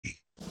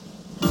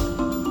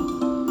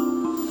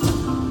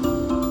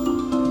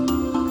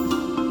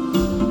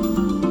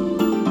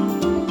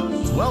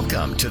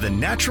Welcome to the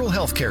Natural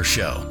Healthcare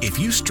Show. If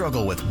you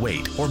struggle with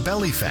weight or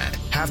belly fat,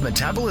 have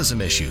metabolism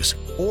issues,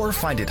 or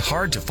find it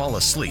hard to fall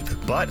asleep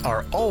but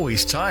are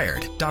always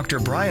tired, Dr.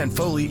 Brian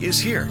Foley is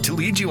here to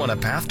lead you on a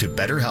path to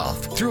better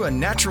health through a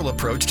natural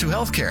approach to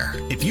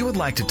healthcare. If you would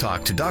like to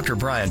talk to Dr.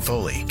 Brian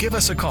Foley, give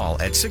us a call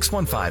at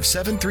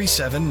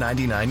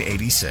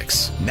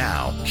 615-737-9986.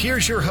 Now,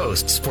 here's your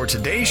hosts for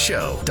today's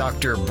show,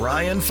 Dr.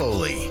 Brian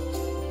Foley.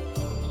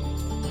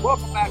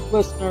 Welcome back,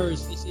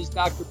 listeners. This is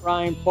Dr.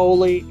 Brian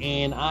Foley,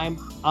 and I'm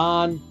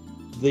on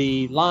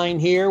the line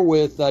here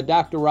with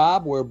Dr.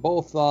 Rob. We're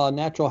both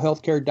natural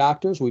healthcare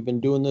doctors. We've been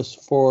doing this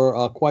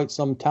for quite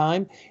some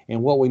time,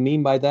 and what we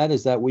mean by that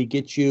is that we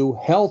get you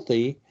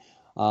healthy,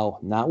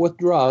 not with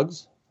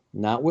drugs,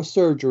 not with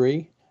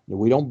surgery.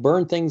 We don't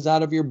burn things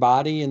out of your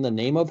body in the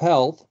name of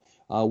health.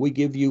 We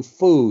give you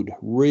food,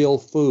 real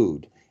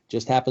food.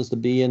 Just happens to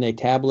be in a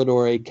tablet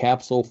or a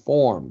capsule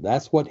form.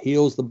 That's what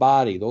heals the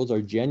body. Those are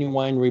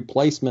genuine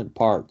replacement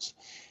parts.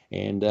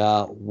 And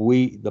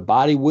the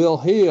body will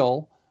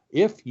heal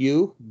if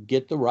you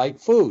get the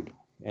right food.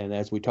 And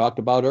as we talked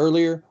about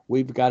earlier,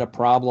 we've got a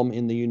problem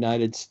in the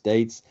United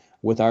States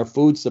with our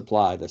food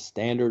supply. The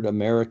standard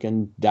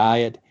American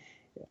diet,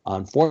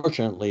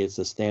 unfortunately, it's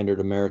the standard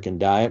American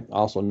diet,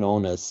 also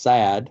known as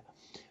SAD,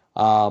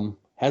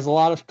 has a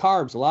lot of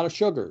carbs, a lot of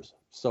sugars.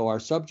 So our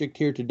subject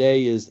here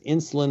today is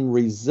insulin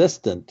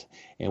resistant,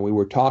 and we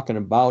were talking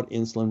about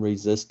insulin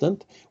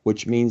resistant,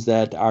 which means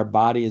that our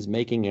body is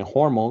making a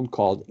hormone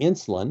called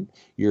insulin.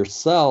 Your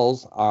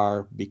cells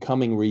are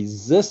becoming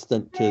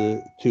resistant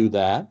to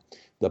that.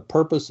 The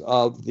purpose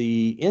of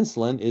the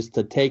insulin is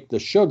to take the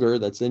sugar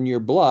that's in your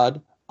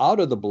blood out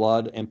of the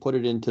blood and put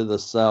it into the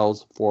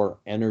cells for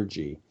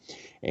energy.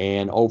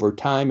 And over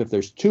time, if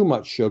there's too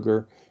much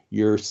sugar,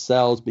 your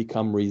cells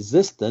become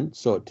resistant,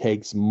 so it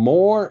takes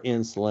more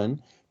insulin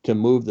to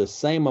move the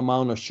same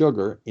amount of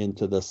sugar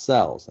into the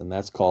cells, and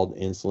that's called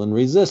insulin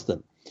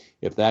resistant.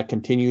 If that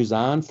continues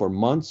on for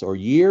months or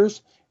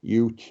years,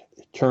 you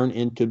turn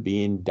into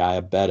being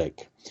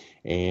diabetic.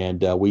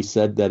 And we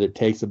said that it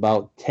takes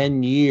about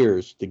 10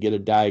 years to get a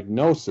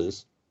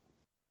diagnosis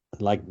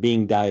like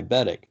being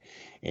diabetic.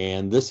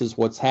 And this is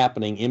what's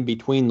happening in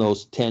between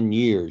those 10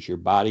 years. Your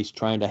body's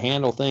trying to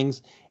handle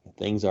things.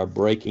 Things are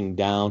breaking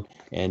down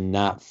and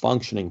not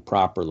functioning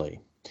properly.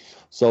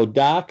 So,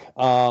 Doc,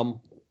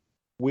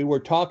 we were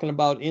talking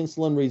about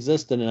insulin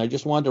resistant, and I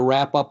just wanted to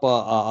wrap up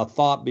a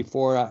thought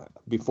before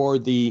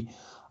the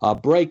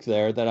break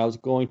there that I was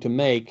going to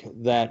make,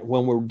 that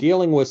when we're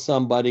dealing with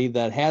somebody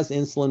that has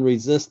insulin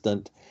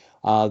resistant,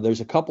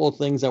 there's a couple of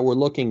things that we're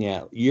looking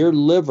at. Your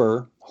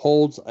liver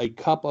holds a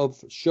cup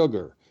of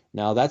sugar.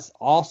 Now, that's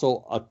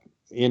also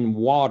in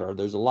water.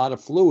 There's a lot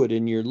of fluid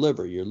in your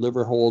liver. Your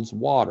liver holds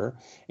water,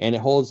 and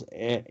it holds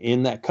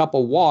in that cup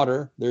of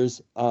water,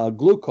 there's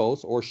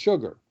glucose or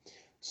sugar.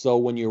 So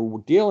when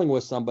you're dealing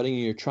with somebody and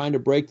you're trying to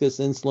break this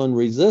insulin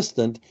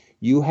resistant,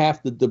 you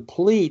have to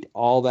deplete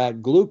all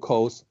that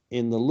glucose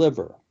in the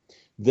liver.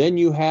 Then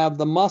you have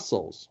the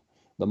muscles.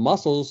 The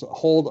muscles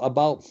hold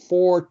about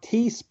 4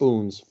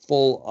 teaspoons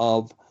full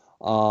of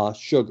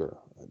sugar.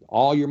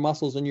 All your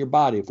muscles in your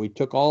body, if we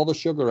took all the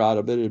sugar out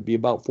of it, it'd be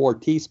about 4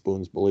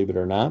 teaspoons, believe it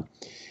or not.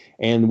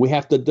 And we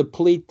have to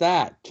deplete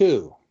that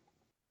too.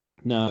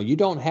 Now, you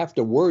don't have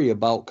to worry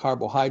about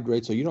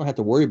carbohydrates, or you don't have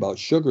to worry about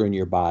sugar in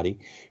your body.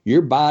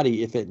 Your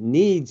body, if it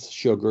needs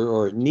sugar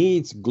or it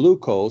needs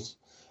glucose,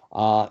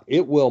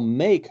 it will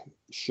make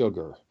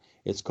sugar.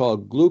 It's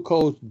called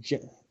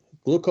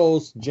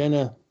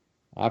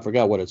I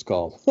forgot what it's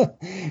called.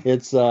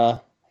 It's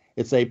a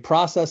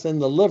process in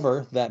the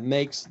liver that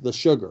makes the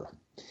sugar.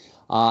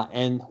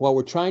 And what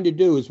we're trying to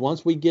do is,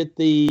 once we get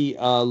the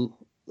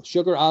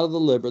sugar out of the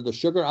liver, the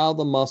sugar out of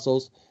the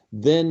muscles,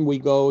 then we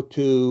go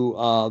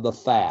to the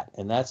fat,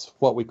 and that's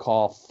what we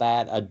call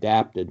fat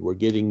adapted. We're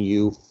getting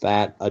you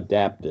fat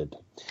adapted.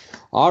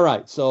 All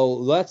right,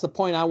 so that's the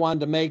point I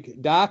wanted to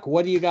make. Doc,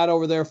 what do you got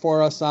over there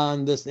for us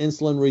on this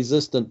insulin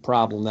resistant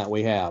problem that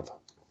we have?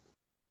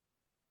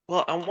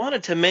 Well, I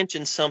wanted to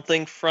mention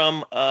something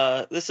from,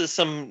 this is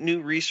some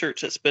new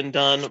research that's been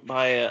done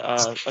by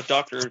a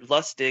Dr.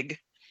 Lustig.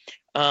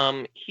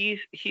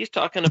 He's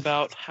talking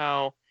about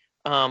how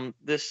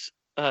this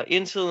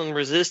insulin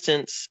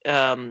resistance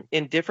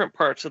in different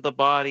parts of the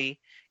body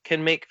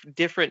can make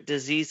different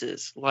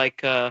diseases.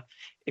 Like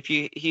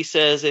he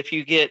says if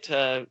you get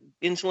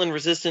insulin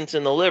resistance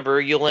in the liver,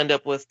 you'll end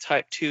up with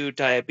type 2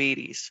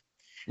 diabetes.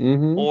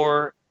 Mm-hmm.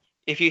 Or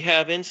if you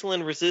have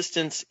insulin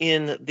resistance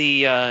in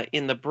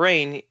the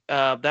brain,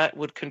 that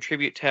would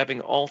contribute to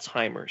having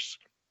Alzheimer's.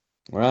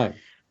 Right.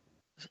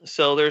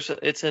 So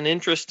it's an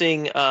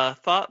interesting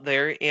thought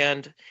there,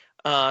 and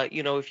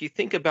if you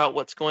think about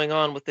what's going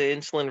on with the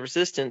insulin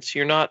resistance,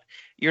 you're not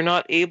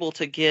able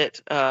to get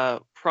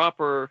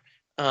proper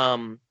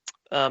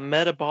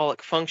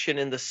metabolic function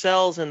in the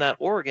cells in that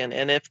organ,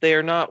 and if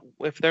they're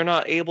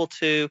not able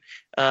to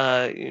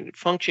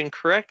function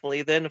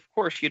correctly, then of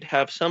course you'd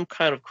have some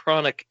kind of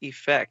chronic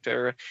effect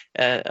or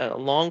a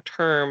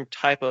long-term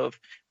type of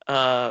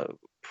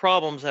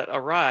problems that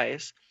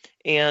arise.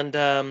 And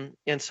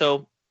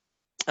so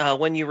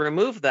when you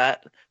remove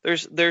that,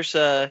 there's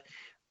an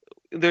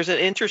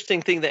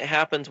interesting thing that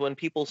happens when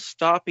people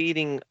stop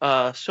eating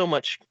so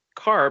much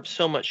carbs,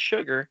 so much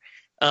sugar,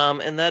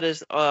 and that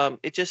is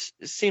it just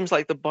seems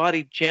like the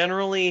body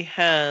generally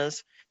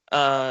has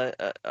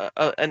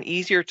an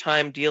easier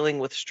time dealing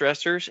with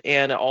stressors,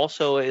 and it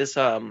also is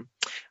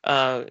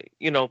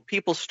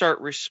people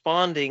start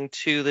responding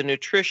to the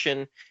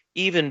nutrition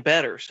even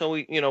better. So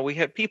we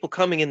have people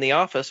coming in the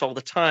office all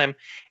the time,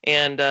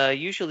 and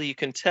usually you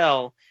can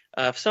tell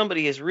if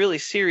somebody is really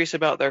serious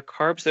about their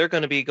carbs, they're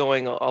going to be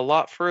going a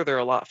lot further,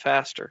 a lot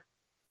faster.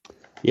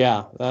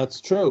 Yeah, that's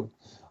true.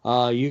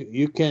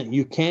 You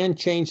can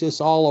change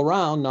this all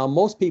around. Now,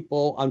 most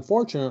people,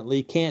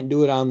 unfortunately, can't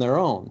do it on their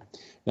own.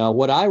 Now,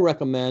 what I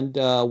recommend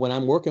when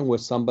I'm working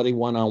with somebody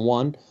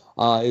one-on-one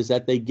is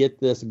that they get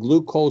this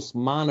glucose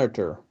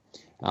monitor,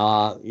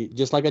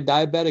 just like a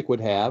diabetic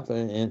would have.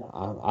 And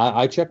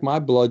I check my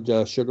blood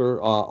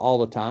sugar all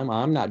the time.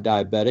 I'm not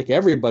diabetic.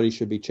 Everybody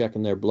should be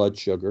checking their blood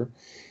sugar.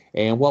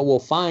 And what we'll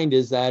find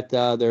is that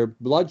their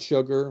blood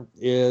sugar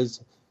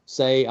is,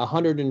 say,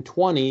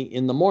 120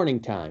 in the morning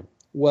time.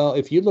 Well,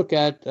 if you look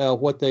at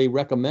what they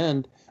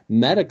recommend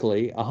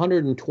medically,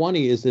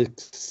 120 is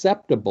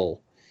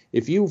acceptable.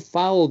 If you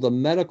follow the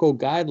medical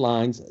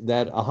guidelines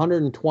that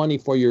 120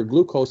 for your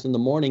glucose in the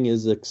morning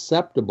is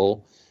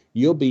acceptable,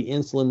 you'll be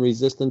insulin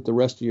resistant the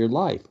rest of your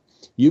life.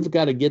 You've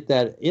got to get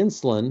that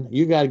insulin,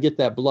 you got to get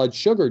that blood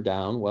sugar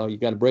down. Well, you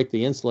got to break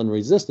the insulin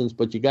resistance,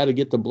 but you got to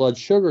get the blood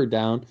sugar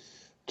down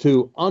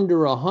to under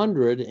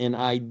 100, and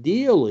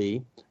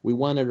ideally we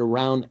want it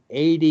around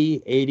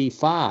 80,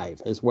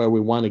 85 is where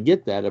we want to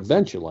get that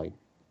eventually.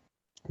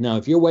 Now,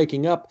 if you're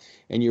waking up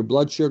and your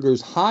blood sugar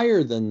is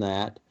higher than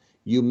that,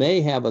 you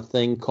may have a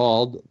thing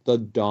called the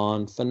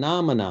dawn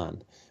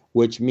phenomenon,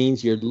 which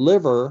means your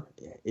liver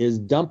is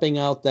dumping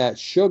out that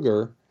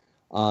sugar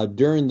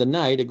during the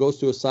night. It goes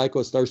through a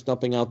cycle, it starts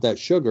dumping out that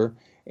sugar,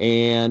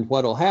 and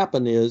what will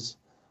happen is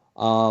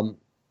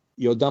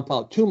you'll dump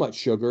out too much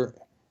sugar.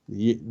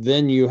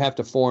 Then you have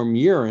to form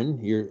urine.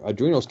 Your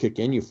adrenals kick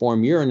in, you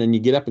form urine, and you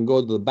get up and go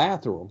to the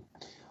bathroom.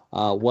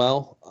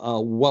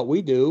 What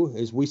we do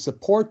is we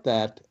support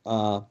that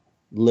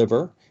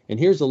liver. And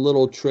here's a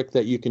little trick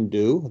that you can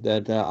do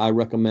that I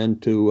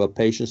recommend to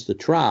patients to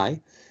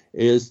try,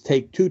 is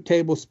take 2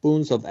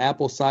 tablespoons of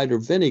apple cider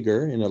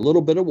vinegar in a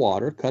little bit of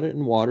water, cut it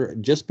in water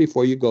just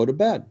before you go to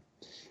bed.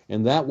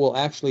 And that will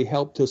actually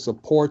help to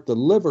support the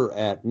liver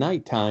at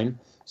nighttime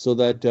so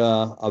that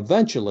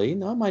eventually,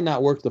 now it might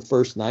not work the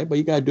first night, but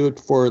you got to do it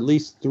for at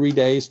least 3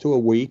 days to a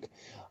week.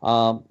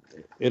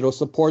 It'll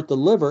support the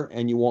liver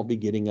and you won't be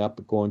getting up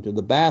and going to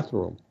the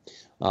bathroom.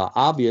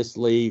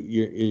 Obviously,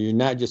 you're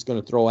not just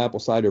going to throw apple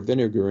cider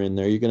vinegar in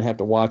there. You're going to have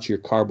to watch your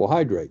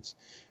carbohydrates.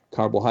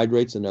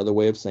 Carbohydrates, another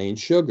way of saying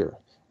sugar.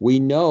 We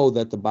know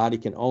that the body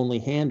can only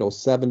handle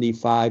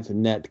 75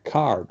 net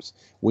carbs.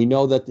 We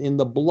know that in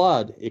the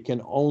blood, it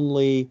can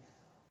only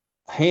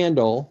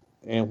handle,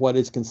 and what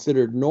is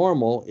considered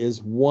normal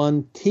is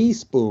 1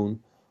 teaspoon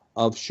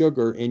of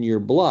sugar in your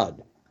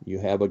blood. You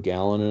have 1.5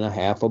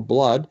 gallons of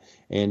blood,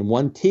 and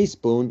 1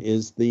 teaspoon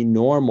is the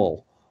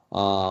normal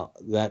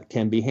that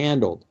can be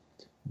handled.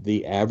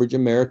 The average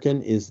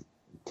American is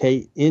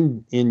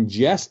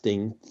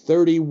ingesting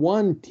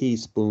 31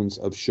 teaspoons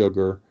of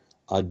sugar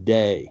a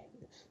day.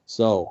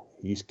 So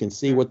you can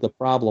see what the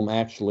problem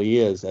actually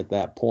is at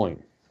that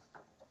point.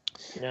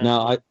 Yeah.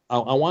 Now,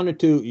 I wanted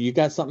to, you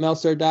got something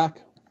else there, Doc?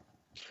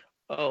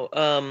 No,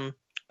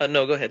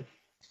 go ahead.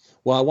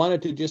 Well, I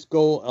wanted to just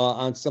go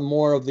on some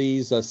more of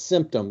these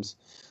symptoms.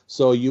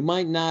 So you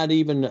might not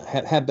even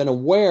have been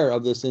aware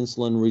of this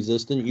insulin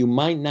resistance. You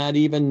might not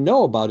even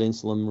know about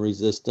insulin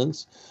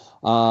resistance,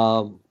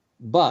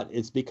 but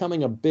it's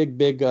becoming a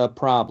big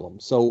problem.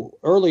 So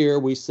earlier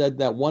we said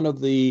that one of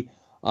the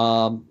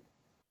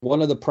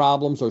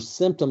problems or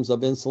symptoms of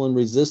insulin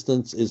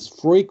resistance is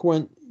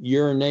frequent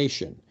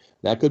urination.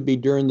 That could be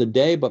during the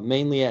day, but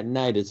mainly at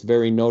night. It's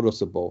very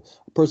noticeable.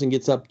 A person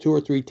gets up 2 or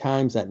 3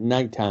 times at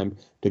nighttime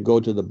to go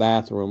to the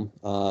bathroom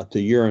to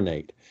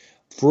urinate.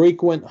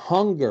 Frequent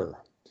hunger.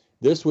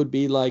 This would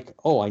be like,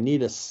 oh, I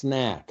need a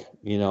snack.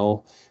 You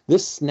know,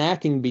 this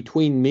snacking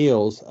between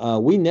meals,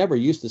 we never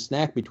used to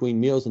snack between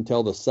meals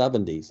until the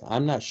 70s.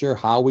 I'm not sure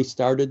how we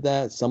started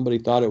that. Somebody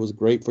thought it was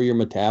great for your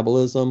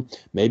metabolism.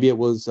 Maybe it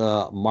was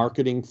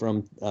marketing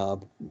from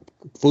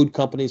food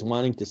companies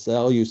wanting to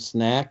sell you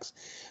snacks.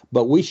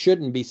 But we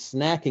shouldn't be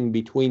snacking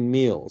between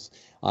meals.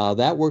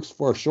 That works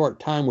for a short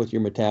time with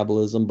your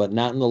metabolism, but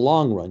not in the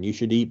long run. You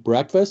should eat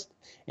breakfast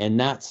and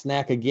not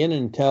snack again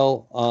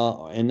until,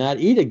 and not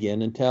eat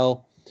again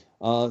until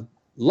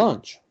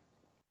lunch.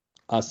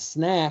 A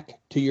snack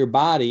to your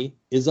body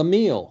is a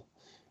meal.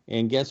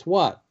 And guess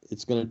what?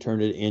 It's going to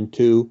turn it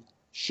into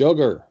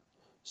sugar.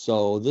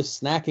 So this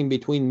snacking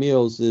between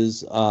meals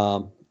is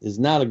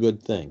not a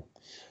good thing.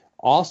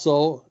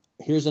 Also,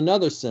 here's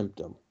another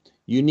symptom.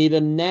 You need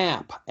a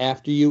nap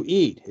after you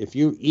eat. If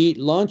you eat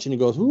lunch and it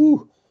goes,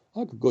 ooh,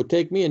 I could go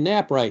take me a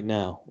nap right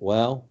now.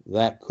 Well,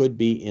 that could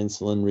be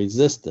insulin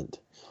resistant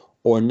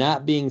or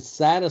not being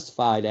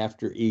satisfied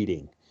after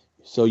eating.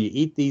 So you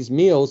eat these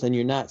meals and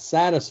you're not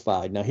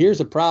satisfied. Now,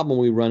 here's a problem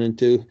we run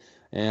into,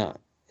 Doc,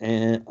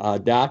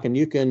 and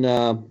you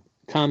can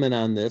comment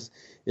on this,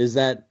 is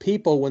that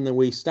people, when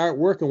we start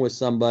working with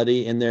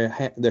somebody and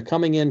they're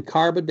coming in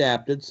carb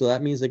adapted, so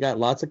that means they got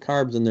lots of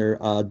carbs in their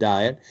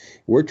diet,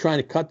 we're trying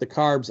to cut the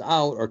carbs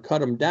out or cut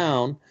them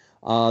down,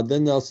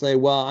 then they'll say,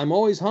 well, I'm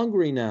always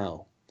hungry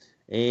now.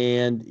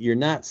 And you're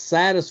not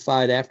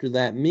satisfied after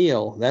that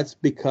meal. That's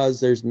because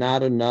there's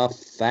not enough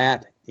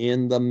fat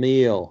in the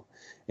meal.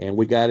 And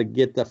we got to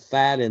get the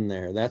fat in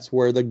there. That's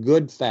where the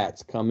good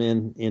fats come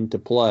into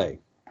play.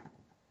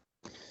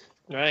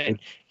 Right.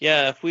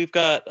 Yeah, if we've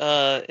got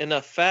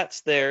enough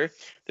fats there,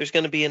 there's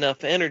going to be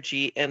enough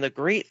energy. And the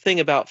great thing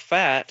about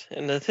fat,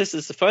 and this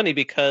is funny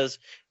because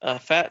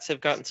fats have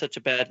gotten such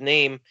a bad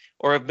name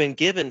or have been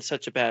given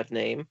such a bad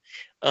name,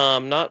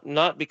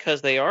 not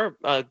because they are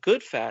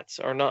good fats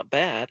are not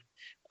bad,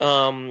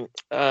 but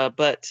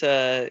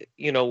the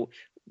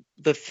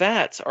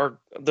fats are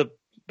the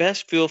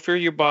best fuel for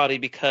your body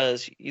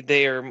because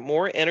they are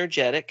more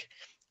energetic.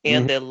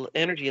 And the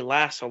energy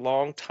lasts a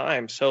long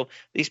time. So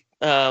these,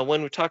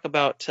 when we talk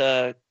about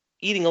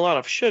eating a lot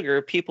of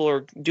sugar, people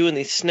are doing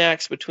these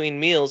snacks between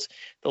meals.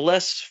 The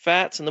less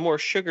fats and the more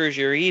sugars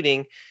you're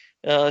eating,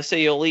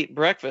 say you'll eat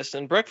breakfast,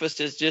 and breakfast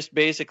is just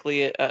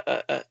basically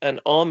an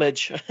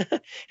homage.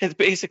 It's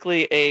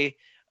basically a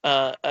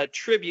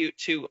tribute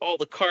to all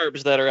the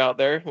carbs that are out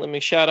there. Let me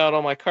shout out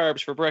all my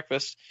carbs for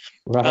breakfast.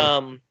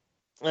 Right.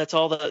 That's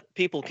all that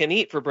people can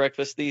eat for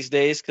breakfast these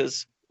days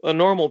because a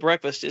normal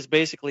breakfast is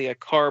basically a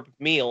carb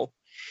meal.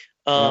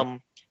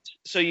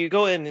 So you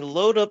go in and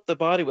load up the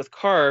body with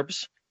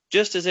carbs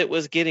just as it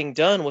was getting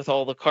done with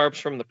all the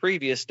carbs from the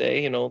previous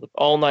day.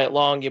 All night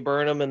long you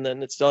burn them and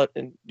then it's done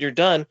and you're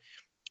done.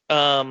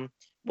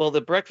 Well,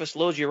 the breakfast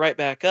loads you right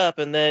back up,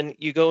 and then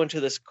you go into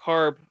this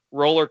carb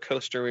roller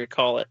coaster, we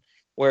call it,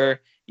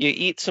 where you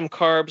eat some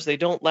carbs. They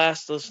don't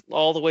last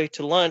all the way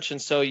to lunch,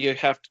 and so you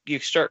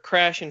start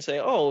crashing and say,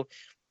 oh,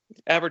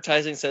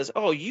 advertising says,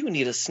 oh, you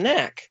need a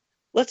snack.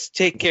 Let's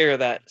take care of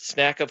that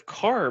snack of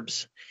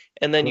carbs.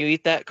 And then you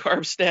eat that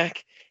carb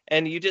snack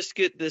and you just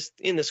get this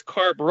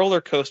carb roller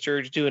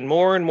coaster doing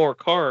more and more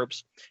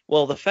carbs.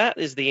 Well, the fat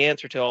is the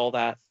answer to all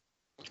that.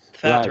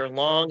 Fats are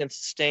long and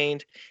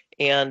sustained.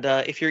 And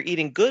if you're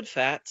eating good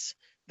fats,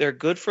 they're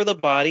good for the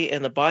body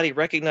and the body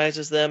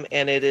recognizes them.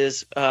 And it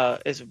is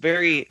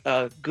very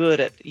good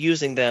at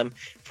using them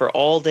for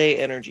all day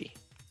energy.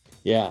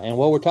 Yeah. And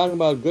what we're talking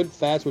about good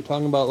fats, we're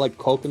talking about like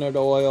coconut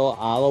oil,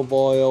 olive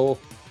oil,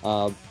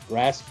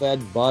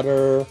 grass-fed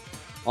butter,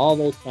 all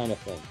those kind of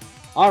things.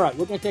 All right,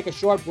 we're going to take a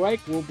short break.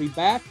 We'll be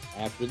back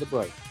after the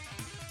break.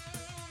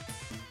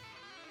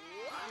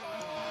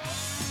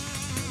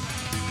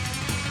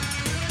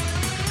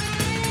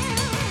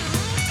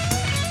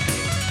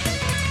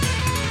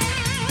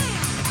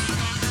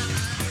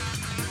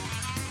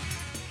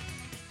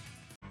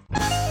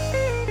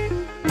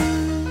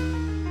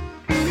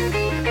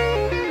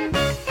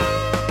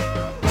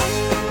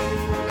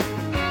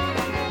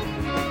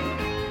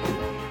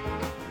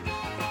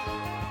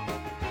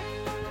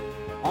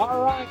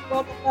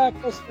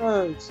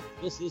 Listeners,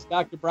 this is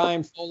Dr.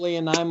 Brian Foley,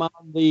 and I'm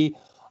on the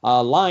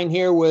line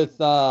here with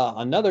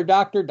another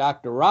doctor,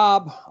 Dr.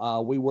 Rob.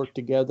 We work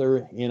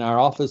together in our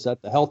office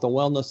at the Health and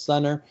Wellness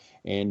Center,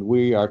 and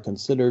we are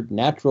considered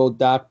natural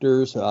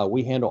doctors.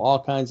 We handle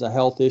all kinds of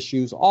health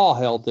issues. All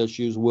health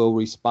issues will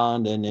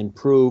respond and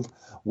improve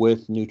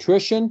with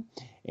nutrition,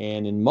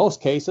 and in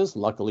most cases,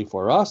 luckily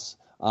for us,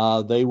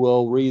 they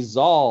will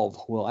resolve.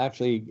 We'll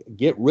actually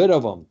get rid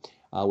of them.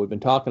 We've been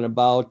talking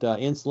about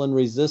insulin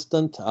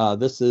resistant.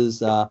 This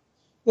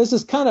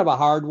is kind of a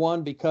hard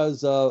one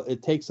because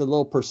it takes a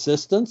little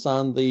persistence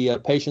on the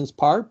patient's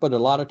part, but a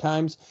lot of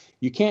times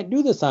you can't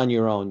do this on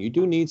your own. You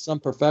do need some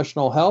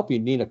professional help. You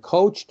need a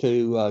coach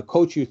to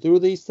coach you through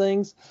these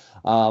things.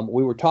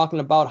 We were talking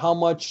about how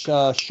much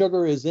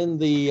sugar is in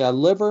the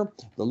liver.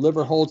 The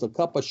liver holds a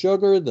cup of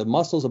sugar. The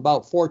muscle's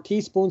about 4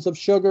 teaspoons of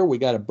sugar. We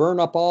got to burn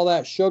up all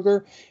that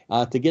sugar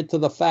to get to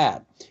the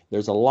fat.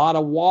 There's a lot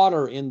of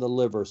water in the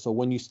liver, so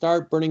when you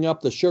start burning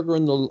up the sugar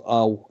in the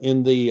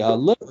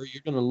liver,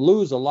 you're going to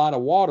lose a lot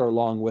of water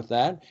along with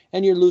that,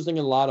 and you're losing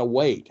a lot of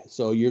weight.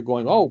 So you're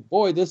going, oh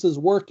boy, this is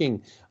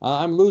working.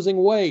 I'm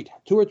losing weight,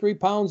 2 or 3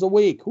 pounds a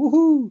week.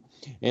 Woohoo!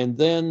 And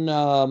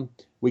then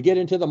we get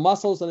into the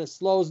muscles and it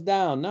slows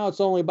down. Now it's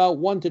only about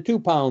 1 to 2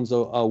 pounds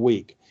a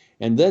week.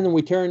 And then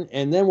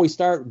we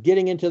start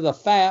getting into the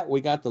fat.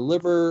 We got the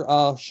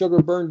liver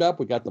sugar burned up.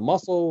 We got the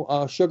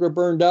muscle sugar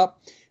burned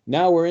up.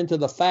 Now we're into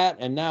the fat,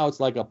 and now it's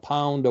like a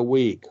pound a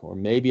week, or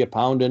maybe a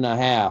pound and a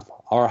half,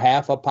 or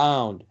half a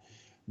pound.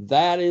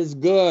 That is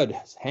good.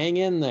 Hang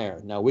in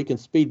there. Now we can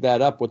speed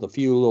that up with a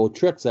few little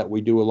tricks that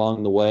we do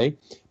along the way.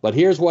 But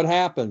here's what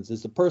happens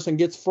is the person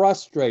gets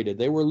frustrated.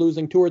 They were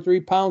losing 2 or 3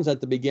 pounds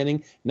at the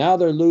beginning. Now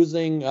they're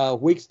losing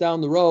weeks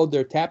down the road.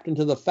 They're tapped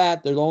into the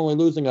fat. They're only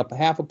losing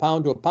half a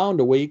pound to a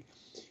pound a week.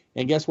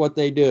 And guess what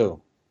they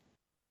do?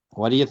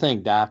 What do you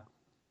think, Doc?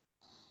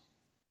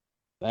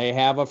 They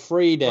have a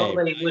free day.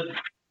 Well,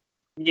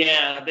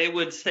 they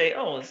would say,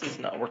 "Oh, this is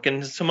not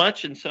working so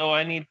much, and so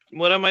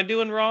what am I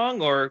doing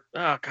wrong?" Or,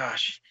 "Oh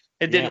gosh,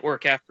 it didn't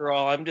work after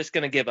all. I'm just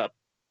going to give up."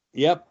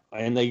 Yep,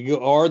 and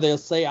they'll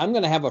say, "I'm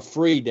going to have a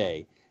free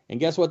day," and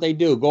guess what they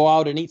do? Go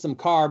out and eat some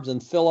carbs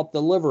and fill up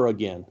the liver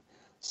again.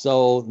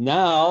 So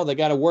now they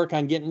got to work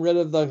on getting rid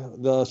of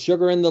the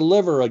sugar in the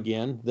liver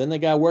again. Then they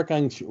got to work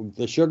on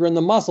the sugar in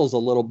the muscles a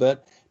little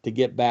bit to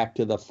get back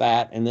to the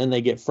fat, and then they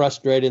get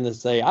frustrated and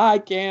say, "I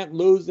can't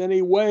lose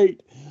any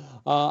weight.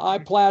 I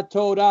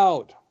plateaued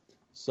out."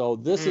 So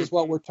this is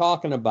what we're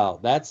talking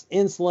about. That's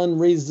insulin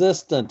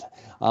resistant.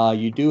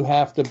 You do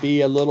have to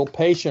be a little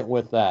patient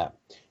with that.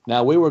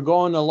 Now, we were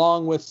going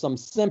along with some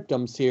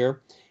symptoms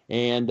here,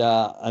 and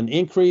an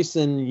increase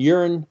in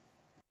urine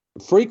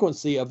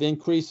frequency of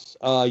increased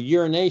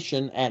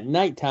urination at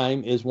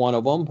nighttime is one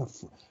of them.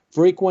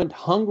 Frequent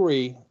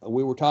hungry,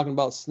 we were talking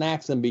about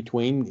snacks in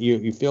between.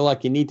 You feel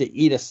like you need to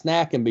eat a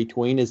snack in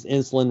between is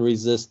insulin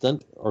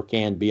resistant, or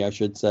can be, I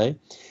should say.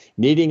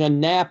 Needing a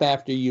nap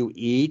after you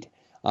eat,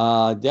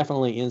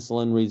 definitely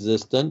insulin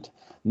resistant.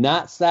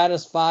 Not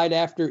satisfied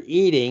after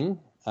eating,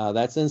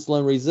 that's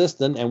insulin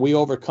resistant, and we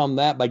overcome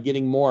that by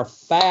getting more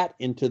fat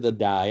into the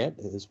diet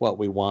is what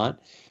we want.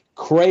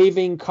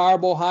 Craving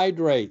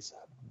carbohydrates,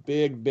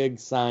 big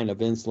sign of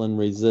insulin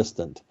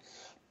resistant.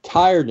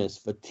 Tiredness,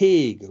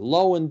 fatigue,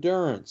 low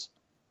endurance,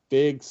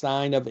 big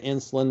sign of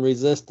insulin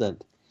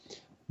resistant.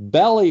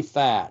 Belly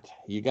fat,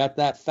 you got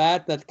that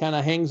fat that kind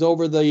of hangs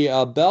over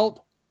the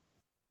belt.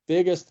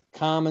 Biggest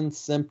common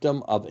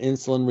symptom of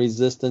insulin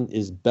resistant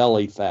is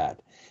belly fat.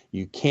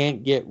 You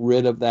can't get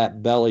rid of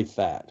that belly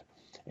fat.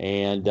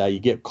 And you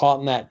get caught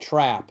in that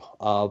trap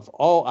of,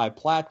 oh, I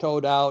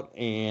plateaued out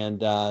and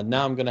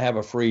now I'm going to have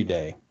a free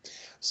day.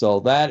 So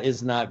that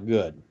is not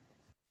good.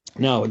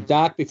 Now,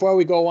 Doc, before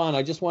we go on,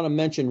 I just want to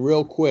mention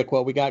real quick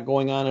what we got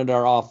going on at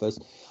our office.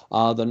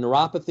 The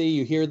neuropathy,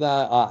 you hear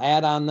the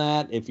ad on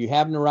that. If you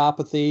have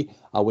neuropathy,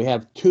 we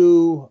have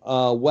 2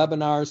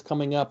 webinars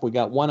coming up. We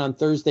got one on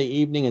Thursday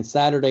evening and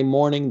Saturday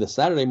morning. The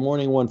Saturday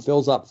morning one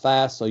fills up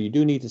fast, so you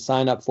do need to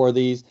sign up for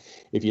these.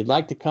 If you'd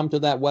like to come to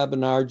that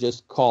webinar,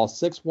 just call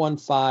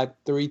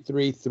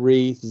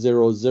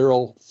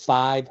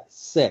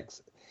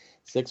 615-333-0056.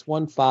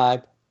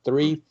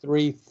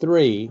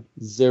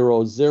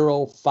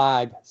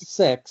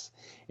 615-333-0056,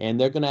 and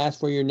they're going to ask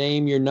for your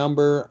name, your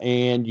number,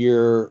 and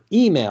your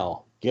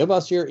email. Give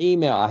us your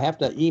email. I have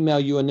to email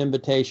you an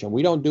invitation.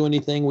 We don't do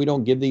anything. We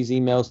don't give these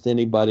emails to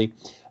anybody.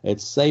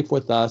 It's safe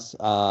with us.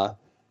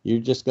 You're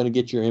just going to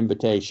get your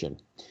invitation.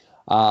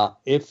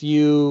 If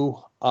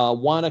you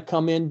want to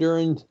come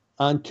in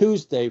on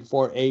Tuesday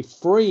for a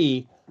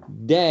free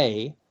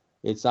day,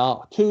 it's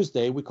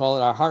Tuesday. We call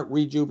it our Heart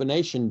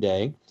Rejuvenation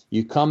Day.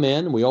 You come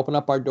in, we open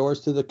up our doors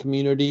to the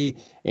community,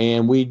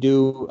 and we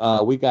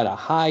got a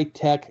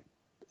high-tech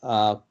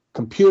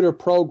computer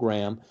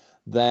program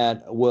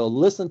that will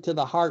listen to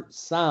the heart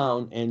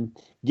sound and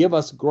give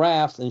us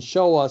graphs and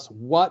show us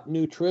what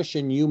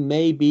nutrition you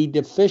may be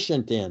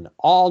deficient in.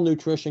 All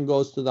nutrition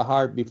goes to the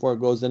heart before it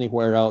goes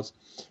anywhere else.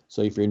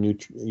 So if you're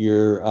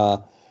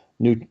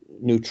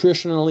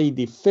nutritionally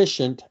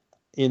deficient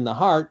in the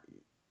heart,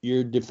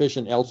 you're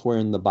deficient elsewhere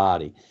in the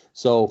body.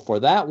 So for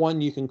that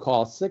one, you can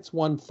call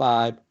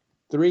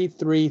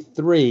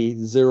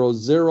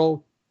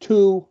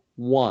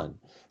 615-333-0021.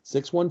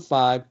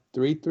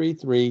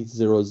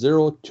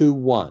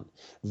 615-333-0021.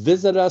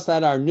 Visit us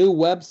at our new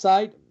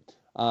website,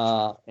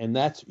 and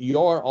that's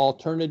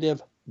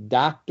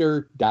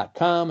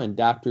youralternativedoctor.com, and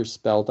doctor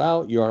spelled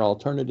out,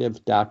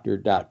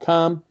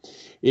 youralternativedoctor.com.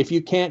 If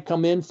you can't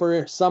come in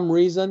for some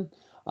reason,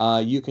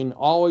 you can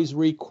always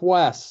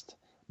request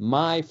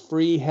my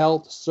free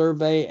health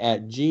survey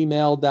at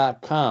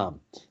gmail.com.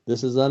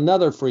 This is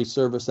another free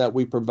service that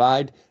we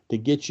provide to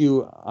get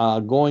you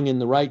going in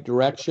the right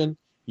direction.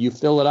 You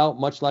fill it out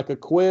much like a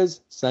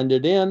quiz, send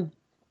it in,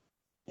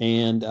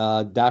 and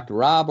Dr.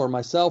 Rob or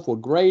myself will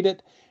grade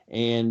it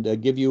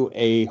and give you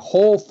a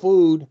whole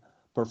food,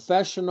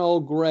 professional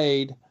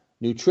grade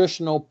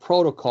nutritional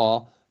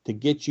protocol to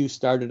get you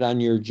started on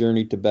your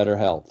journey to better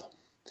health.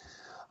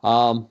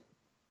 I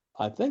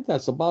think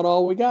that's about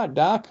all we got,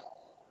 Doc.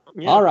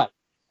 Yeah. All right.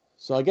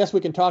 So I guess we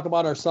can talk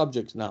about our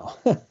subjects now.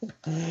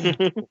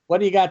 What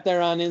do you got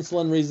there on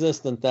insulin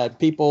resistant that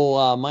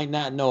people might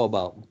not know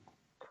about?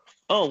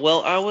 Oh,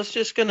 well, I was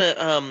just going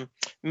to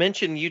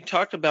mention, you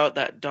talked about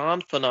that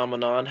dawn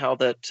phenomenon, how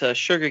that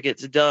sugar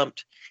gets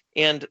dumped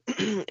and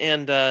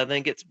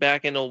then gets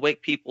back and it'll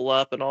wake people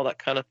up and all that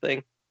kind of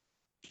thing.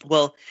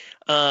 Well,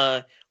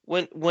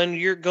 when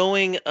you're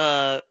going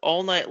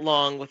all night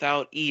long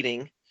without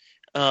eating,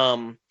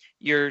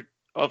 you're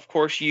of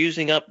course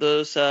using up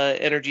those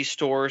energy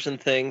stores and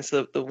things.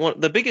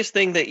 The biggest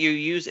thing that you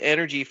use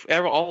energy,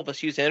 all of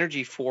us use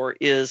energy for,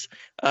 is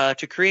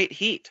to create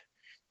heat.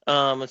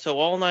 And so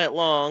all night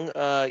long,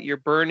 you're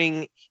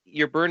burning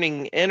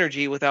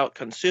energy without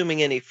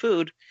consuming any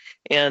food,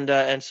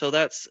 and so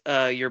that's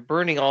you're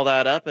burning all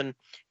that up, and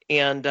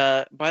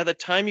by the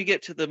time you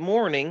get to the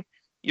morning,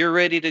 you're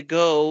ready to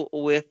go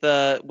with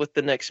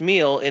the next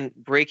meal and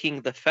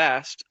breaking the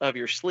fast of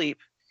your sleep.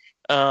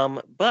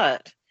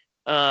 But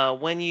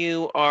when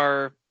you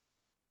are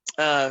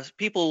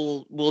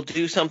people will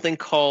do something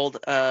called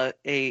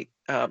a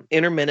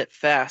intermittent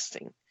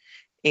fasting.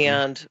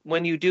 And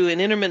when you do an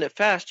intermittent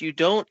fast, you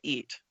don't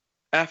eat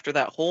after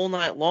that whole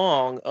night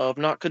long of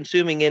not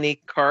consuming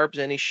any carbs,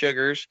 any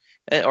sugars,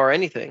 or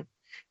anything.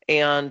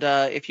 And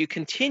if you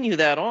continue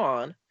that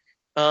on,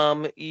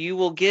 you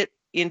will get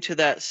into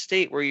that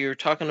state where you're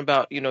talking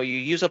about, you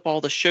use up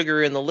all the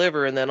sugar in the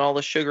liver and then all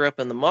the sugar up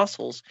in the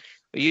muscles.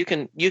 You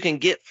can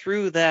get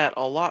through that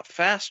a lot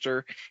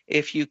faster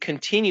if you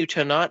continue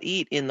to not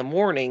eat in the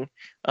morning.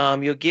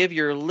 You'll give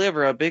your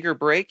liver a bigger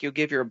break. You'll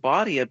give your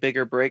body a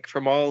bigger break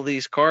from all of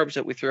these carbs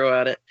that we throw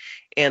at it,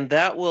 and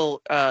that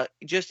will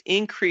just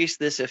increase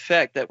this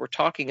effect that we're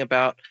talking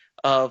about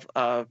of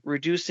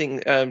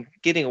reducing,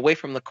 getting away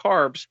from the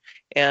carbs,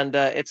 and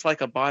it's like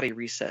a body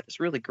reset.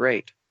 It's really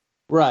great.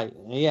 Right.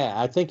 Yeah.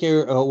 I think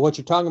what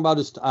you're talking about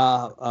is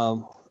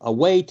a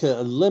way to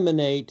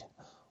eliminate.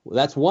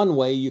 That's one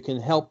way you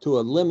can help to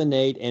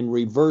eliminate and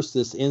reverse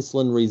this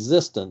insulin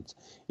resistance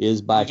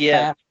is by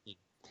fasting.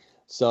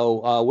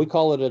 So we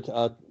call it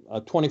a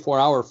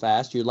 24-hour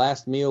fast. Your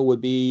last meal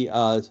would be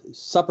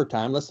supper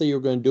time. Let's say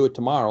you're going to do it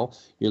tomorrow.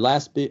 Your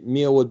last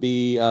meal would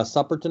be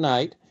supper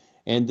tonight,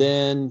 and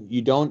then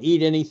you don't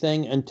eat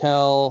anything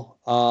until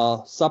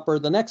supper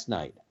the next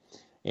night.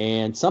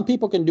 And some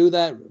people can do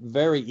that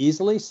very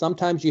easily.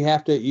 Sometimes you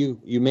have to,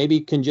 you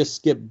maybe can just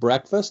skip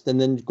breakfast and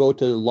then go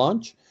to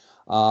lunch.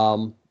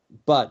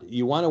 But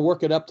you want to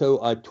work it up to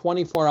a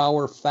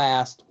 24-hour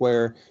fast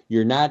where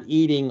you're not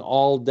eating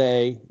all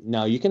day.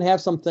 Now, you can have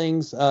some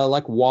things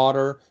like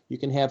water. You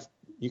can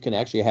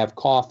actually have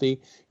coffee.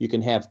 You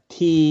can have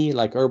tea,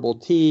 like herbal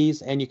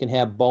teas, and you can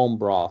have bone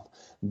broth.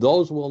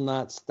 Those will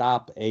not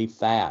stop a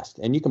fast.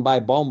 And you can buy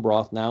bone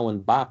broth now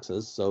in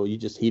boxes, so you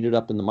just heat it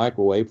up in the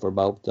microwave for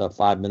about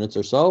 5 minutes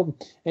or so,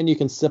 and you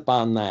can sip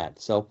on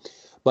that. So,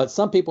 but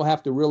some people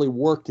have to really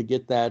work to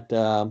get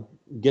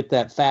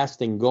that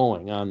fasting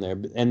going on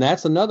there. And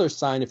that's another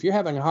sign. If you're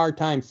having a hard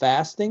time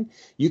fasting,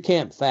 you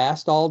can't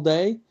fast all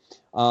day.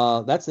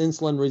 That's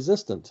insulin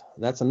resistant.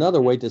 That's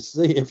another way to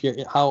see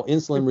how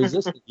insulin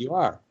resistant you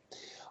are.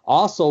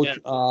 Also,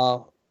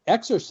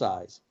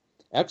 exercise.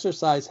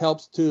 Exercise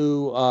helps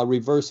to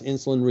reverse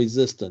insulin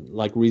resistance.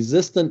 Like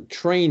resistant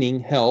training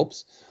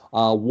helps.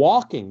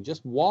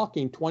 Just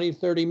walking 20 to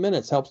 30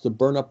 minutes helps to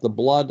burn up the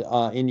blood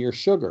in your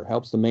sugar,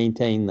 helps to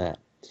maintain that.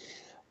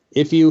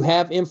 If you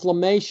have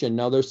inflammation,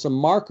 now there's some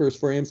markers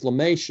for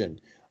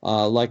inflammation,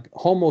 like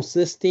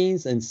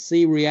homocysteines and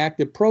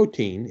C-reactive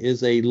protein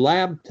is a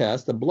lab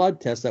test, a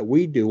blood test that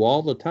we do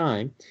all the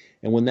time.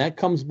 And when that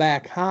comes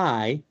back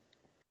high,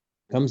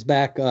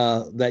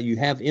 that you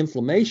have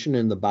inflammation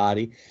in the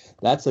body,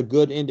 that's a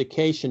good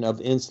indication of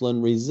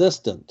insulin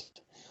resistant.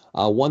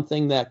 One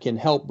thing that can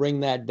help bring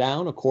that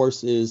down, of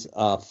course, is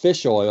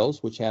fish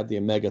oils, which have the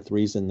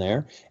omega-3s in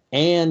there,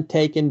 and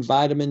taking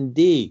vitamin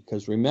D,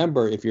 because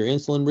remember, if you're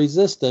insulin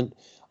resistant,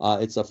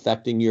 it's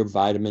affecting your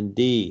vitamin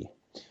D.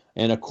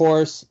 And of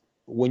course,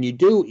 when you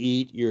do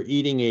eat, you're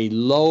eating a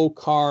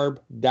low-carb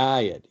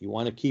diet. You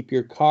want to keep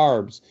your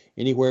carbs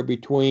anywhere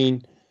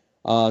between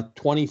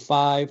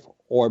 25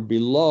 or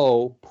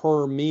below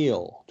per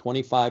meal,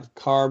 25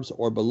 carbs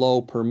or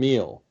below per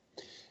meal.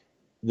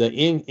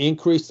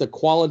 Increase the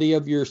quality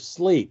of your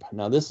sleep.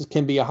 Now, this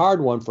can be a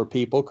hard one for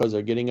people because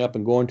they're getting up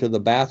and going to the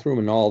bathroom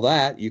and all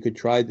that. You could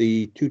try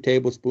the 2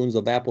 tablespoons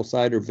of apple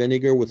cider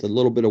vinegar with a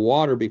little bit of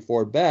water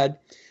before bed.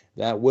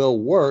 That will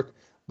work,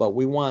 but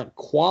we want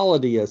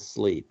quality of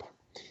sleep.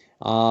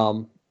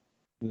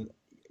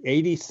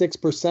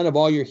 86% of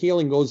all your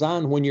healing goes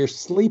on when you're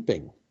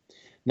sleeping.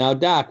 Now,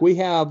 Doc, we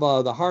have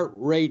the heart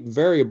rate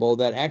variable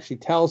that actually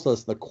tells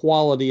us the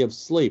quality of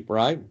sleep,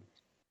 right?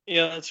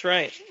 Yeah, that's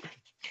right.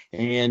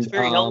 And it's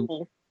very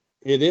helpful.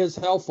 It is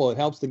helpful. It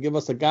helps to give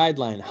us a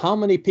guideline. How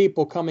many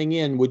people coming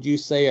in would you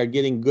say are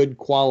getting good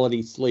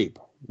quality sleep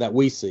that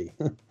we see?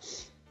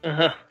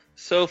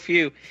 So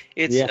few.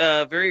 It's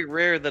very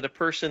rare that a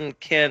person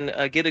can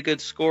get a good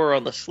score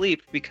on the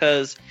sleep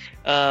because,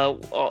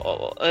 and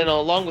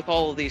along with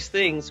all of these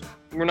things,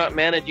 we're not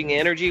managing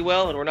energy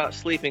well and we're not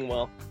sleeping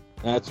well.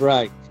 That's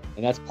right.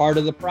 And that's part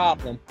of the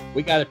problem.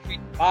 We got to treat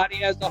the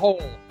body as a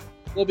whole.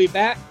 We'll be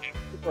back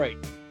after the break.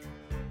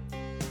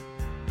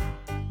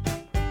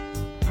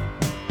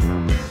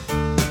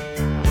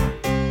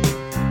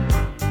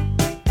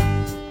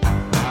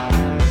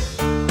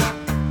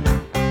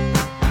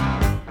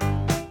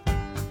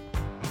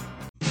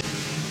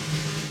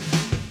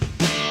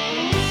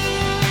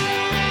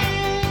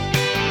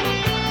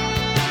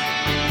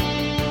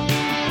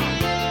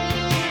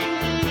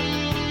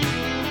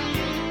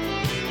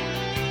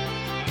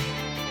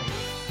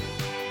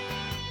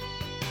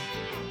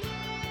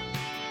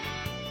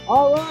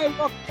 All right,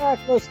 welcome back,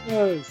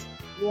 listeners.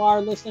 You are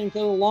listening to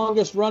the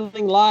longest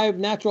running live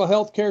natural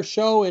healthcare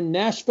show in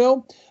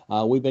Nashville.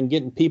 We've been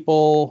getting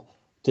people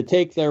to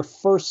take their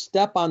first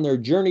step on their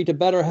journey to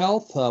better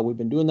health. We've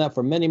been doing that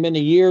for many,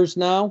 many years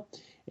now.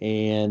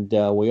 And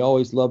we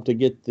always love to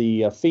get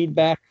the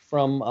feedback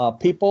from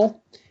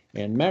people.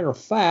 And matter of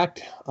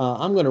fact,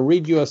 I'm going to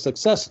read you a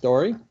success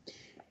story.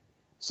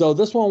 So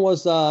this one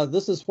was,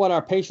 this is what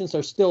our patients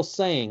are still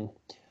saying.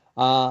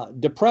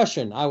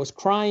 Depression. I was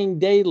crying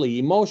daily.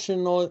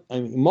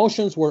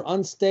 Emotions were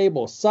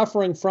unstable,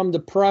 suffering from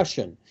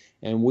depression.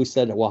 And we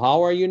said, well,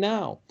 how are you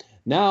now?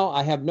 Now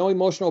I have no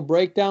emotional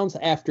breakdowns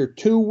after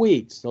 2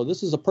 weeks. So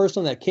this is a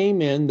person that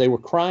came in. They were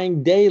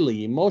crying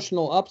daily,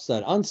 emotional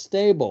upset,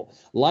 unstable.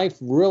 Life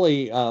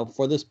really,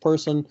 for this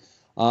person,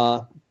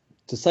 to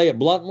say it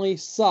bluntly,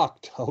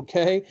 sucked.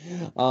 Okay.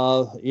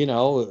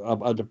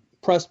 A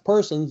depressed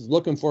person's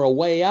looking for a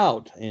way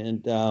out.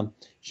 And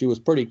she was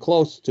pretty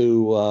close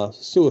to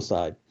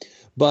suicide.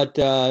 But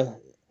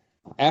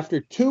after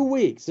 2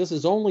 weeks, this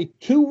is only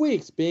 2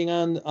 weeks being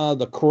on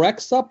the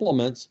correct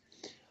supplements,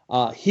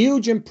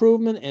 huge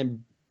improvement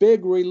and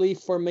big relief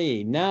for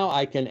me. Now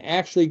I can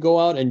actually go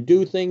out and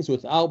do things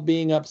without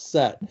being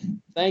upset.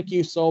 Thank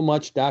you so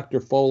much,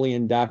 Dr. Foley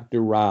and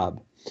Dr. Rob.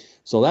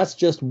 So that's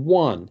just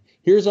one.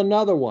 Here's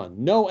another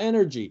one. No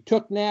energy.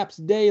 Took naps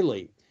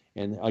daily.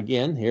 And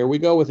again, here we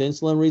go with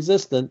insulin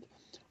resistant.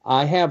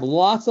 I have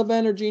lots of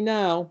energy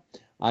now.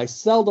 I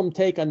seldom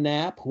take a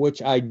nap, which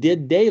I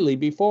did daily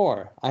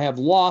before. I have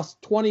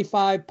lost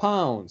 25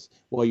 pounds.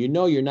 Well, you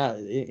know you're not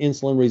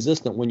insulin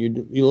resistant when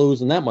you're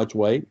losing that much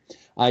weight.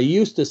 I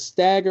used to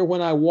stagger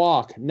when I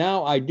walk.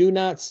 Now I do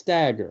not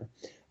stagger.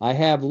 I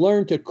have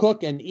learned to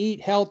cook and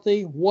eat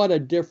healthy. What a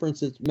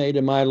difference it's made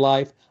in my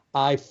life.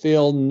 I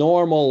feel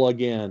normal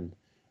again.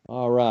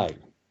 All right.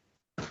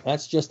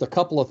 That's just a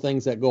couple of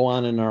things that go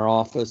on in our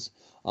office.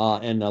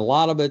 And a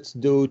lot of it's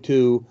due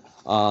to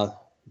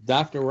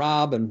Dr.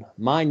 Rob and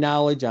my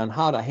knowledge on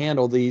how to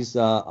handle these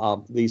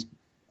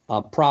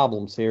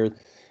problems here.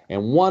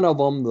 And one of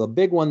them, the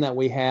big one that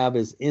we have,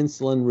 is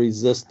insulin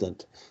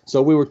resistant.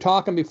 So we were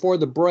talking before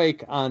the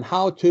break on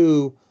how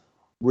to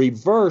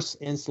reverse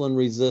insulin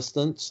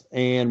resistance.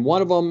 And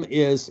one of them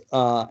is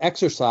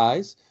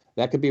exercise.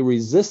 That could be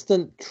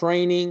resistant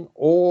training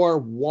or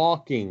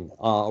walking,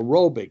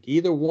 aerobic.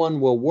 Either one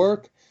will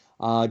work.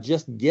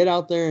 Just get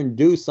out there and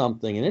do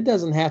something. And it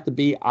doesn't have to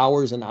be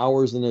hours and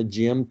hours in a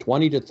gym.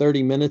 20 to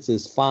 30 minutes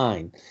is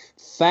fine.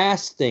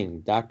 Fasting.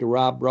 Dr.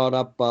 Rob brought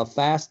up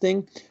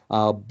fasting.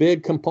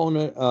 Big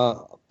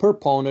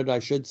proponent, I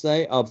should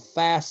say, of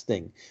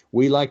fasting.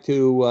 We like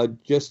to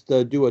just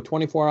do a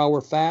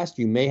 24-hour fast.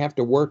 You may have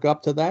to work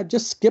up to that.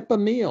 Just skip a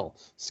meal.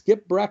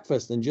 Skip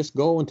breakfast and just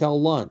go until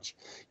lunch.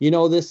 You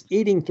know, this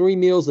eating 3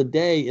 meals a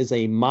day is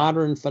a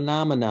modern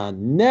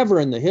phenomenon. Never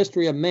in the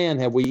history of man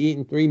have we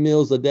eaten 3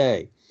 meals a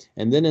day.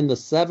 And then in the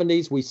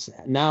 70s, we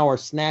now are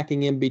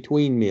snacking in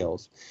between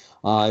meals.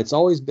 It's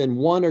always been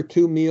 1 or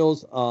 2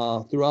 meals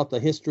throughout the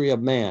history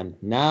of man.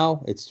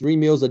 Now it's 3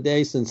 meals a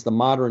day since the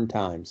modern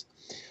times.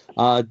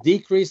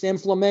 Decrease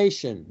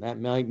inflammation. That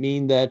might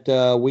mean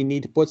that we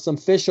need to put some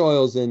fish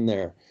oils in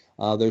there.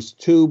 There's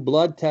 2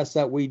 blood tests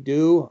that we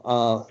do,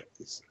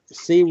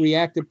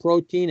 C-reactive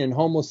protein and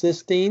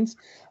homocysteines.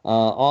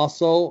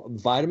 Also,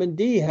 vitamin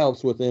D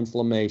helps with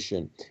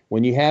inflammation.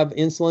 When you have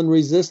insulin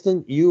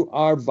resistant, you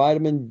are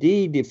vitamin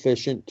D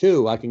deficient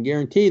too. I can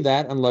guarantee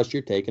that unless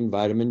you're taking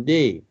vitamin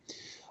D.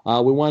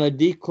 We want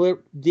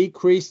to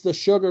decrease the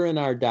sugar in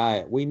our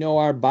diet. We know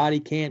our body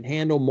can't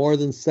handle more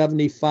than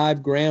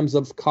 75 grams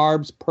of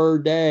carbs per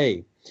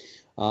day.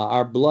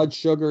 Our blood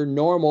sugar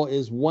normal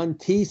is 1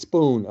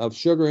 teaspoon of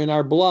sugar in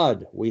our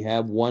blood. We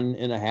have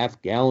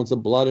 1.5 gallons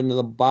of blood in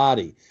the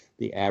body.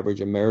 The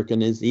average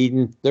American is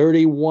eating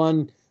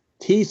 31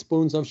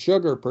 teaspoons of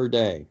sugar per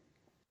day.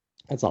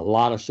 That's a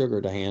lot of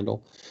sugar to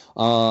handle.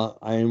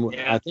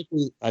 I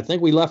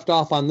think we left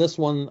off on this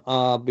one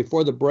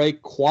before the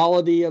break.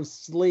 Quality of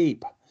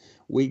sleep.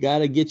 We got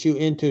to get you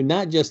into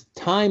not just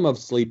time of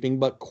sleeping,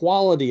 but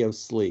quality of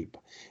sleep.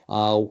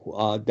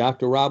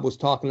 Dr. Rob was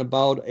talking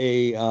about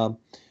a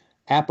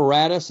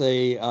apparatus,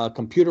 a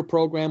computer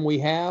program we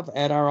have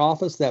at our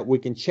office that we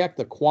can check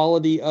the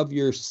quality of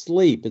your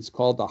sleep. It's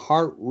called the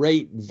heart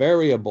rate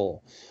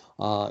variable.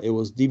 It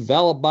was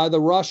developed by the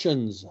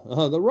Russians.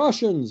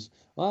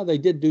 Well, they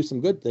did do some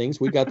good things.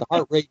 We got the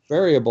heart rate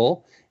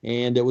variable,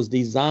 and it was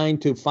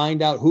designed to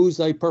find out who's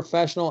a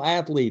professional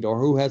athlete or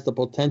who has the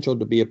potential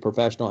to be a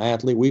professional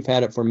athlete. We've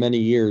had it for many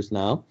years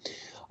now.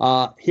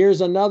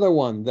 Here's another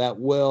one that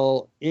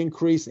will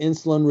increase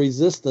insulin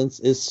resistance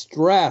is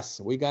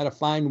stress. We got to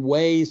find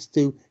ways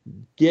to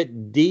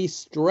get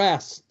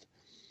de-stressed.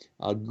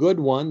 A good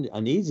one,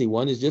 an easy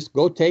one, is just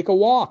go take a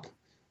walk.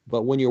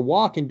 But when you're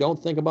walking,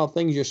 don't think about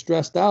things you're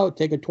stressed out.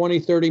 Take a 20,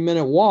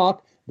 30-minute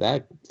walk.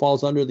 That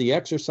falls under the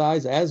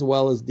exercise as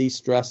well as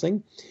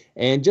de-stressing.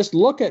 And just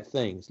look at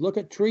things. Look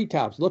at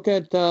treetops. Look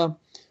at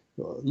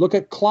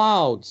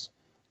clouds.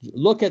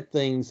 Look at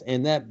things,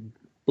 and that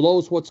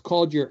blows what's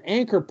called your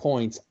anchor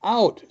points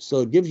out.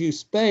 So it gives you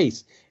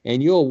space,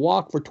 and you'll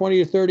walk for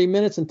 20 to 30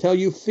 minutes until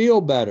you feel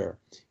better.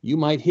 You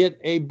might hit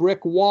a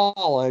brick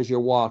wall as you're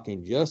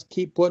walking. Just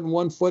keep putting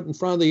one foot in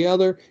front of the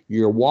other.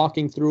 You're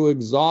walking through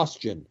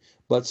exhaustion.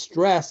 But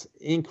stress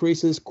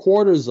increases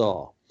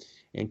cortisol.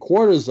 And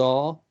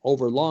cortisol,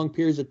 over long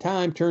periods of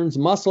time, turns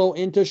muscle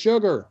into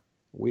sugar.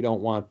 We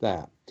don't want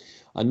that.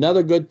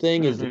 Another good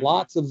thing is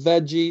lots of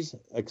veggies,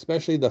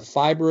 especially the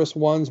fibrous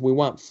ones. We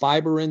want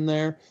fiber in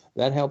there.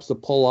 That helps to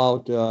pull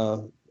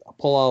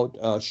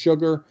out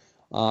sugar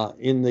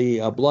in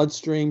the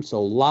bloodstream.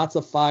 So lots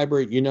of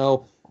fiber. You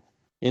know,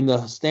 in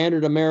the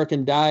standard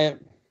American diet,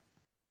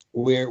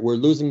 we're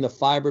losing the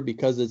fiber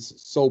because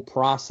it's so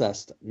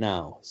processed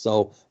now.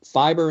 So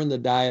fiber in the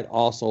diet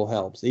also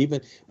helps. Even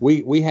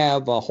we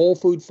have whole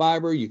food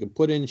fiber. You can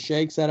put in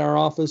shakes at our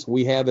office.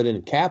 We have it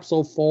in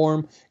capsule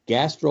form,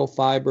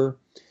 gastrofiber.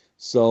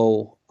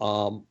 So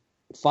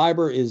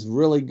fiber is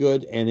really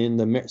good, and in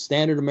the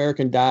standard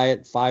American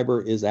diet,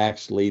 fiber is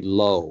actually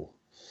low.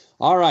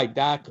 All right,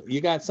 Doc, you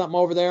got something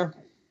over there?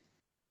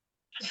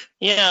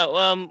 Yeah,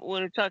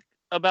 when we talk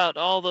about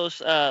all those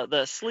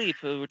the sleep,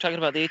 we were talking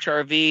about the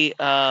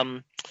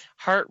HRV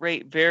heart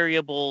rate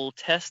variable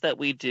test that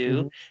we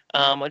do.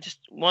 I just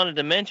wanted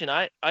to mention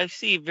I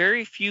see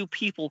very few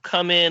people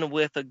come in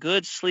with a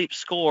good sleep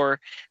score.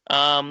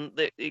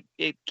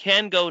 It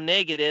can go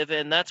negative,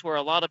 and that's where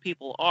a lot of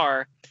people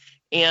are.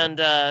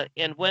 And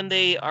when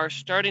they are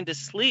starting to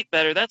sleep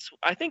better,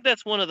 I think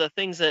that's one of the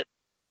things that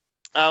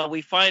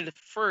we find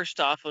first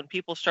off when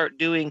people start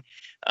doing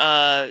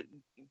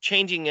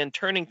changing and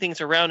turning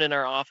things around in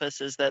our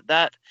office is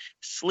that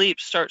sleep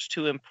starts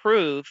to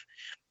improve,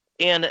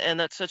 and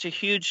that's such a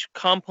huge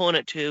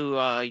component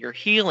to your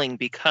healing,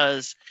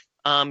 because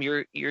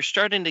you're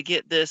starting to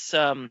get this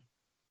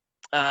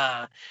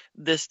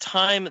this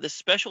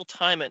special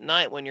time at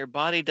night when your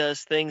body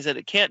does things that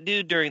it can't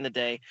do during the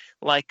day,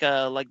 like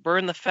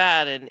burn the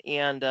fat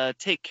and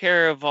take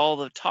care of all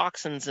the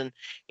toxins and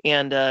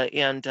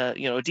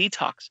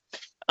detox.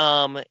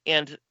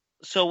 And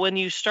so when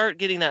you start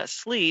getting that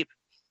sleep,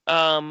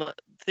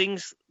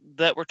 things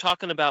that we're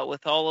talking about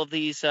with all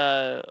these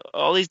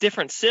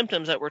different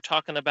symptoms that we're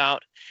talking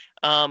about,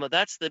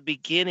 that's the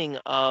beginning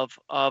of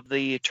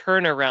the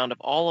turnaround of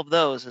all of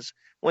those, is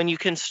when you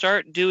can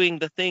start doing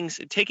the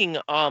things, taking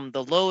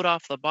the load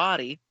off the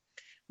body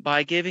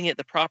by giving it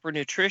the proper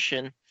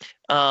nutrition.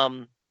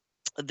 The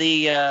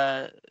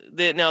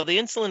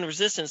insulin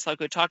resistance, like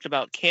we talked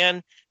about,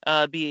 can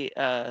be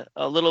a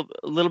little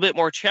bit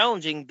more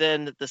challenging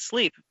than the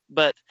sleep,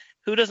 but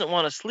who doesn't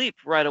want to sleep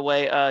right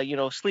away,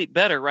 sleep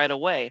better right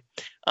away?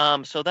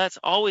 So that's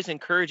always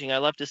encouraging. I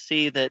love to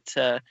see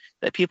that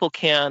people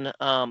can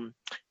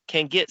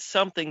get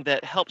something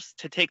that helps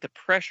to take the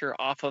pressure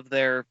off of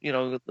their,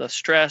 the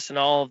stress and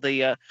all of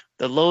the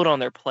load on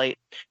their plate.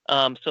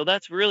 So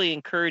that's really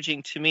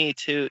encouraging to me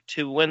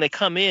to when they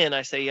come in,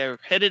 I say, you're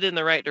headed in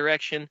the right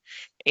direction,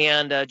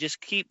 and just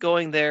keep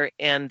going there.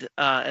 And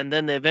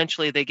then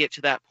eventually they get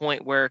to that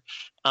point where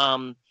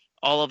all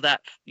of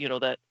that,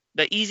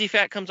 that easy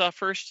fat comes off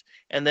first,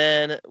 and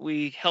then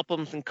we help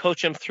them and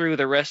coach them through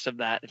the rest of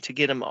that to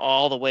get them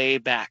all the way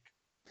back.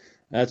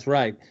 That's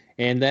right.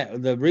 And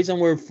that the reason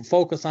we're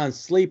focused on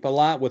sleep a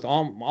lot with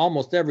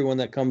almost everyone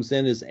that comes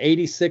in is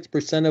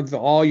 86% of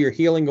all your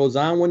healing goes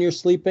on when you're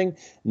sleeping.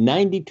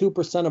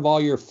 92% of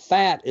all your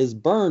fat is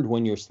burned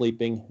when you're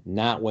sleeping,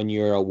 not when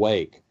you're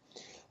awake.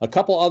 A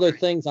couple other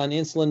things on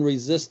insulin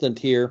resistant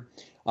here.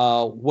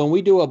 When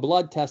we do a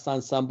blood test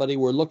on somebody,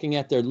 we're looking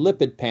at their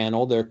lipid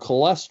panel, their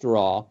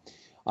cholesterol.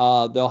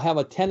 They'll have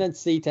a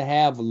tendency to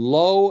have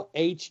low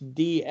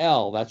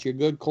HDL, that's your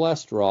good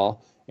cholesterol,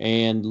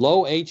 and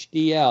low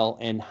HDL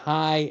and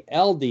high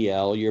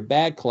LDL, your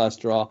bad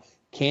cholesterol,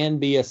 can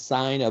be a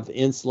sign of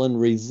insulin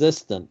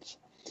resistance.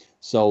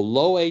 So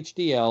low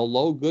HDL,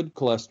 low good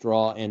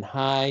cholesterol, and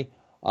high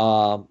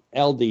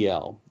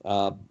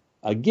LDL.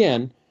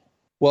 Again,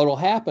 what will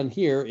happen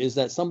here is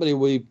that somebody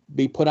will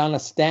be put on a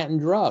statin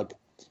drug.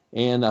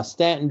 And a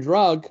statin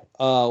drug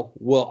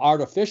will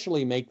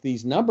artificially make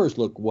these numbers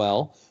look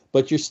well,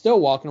 but you're still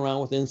walking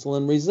around with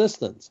insulin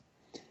resistance.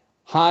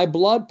 High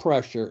blood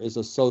pressure is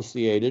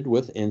associated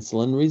with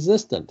insulin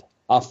resistant.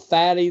 A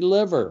fatty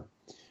liver.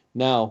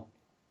 Now,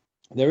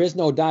 there is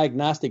no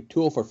diagnostic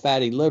tool for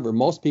fatty liver.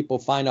 Most people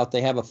find out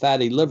they have a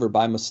fatty liver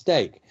by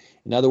mistake.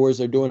 In other words,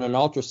 they're doing an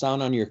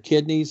ultrasound on your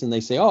kidneys and they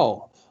say,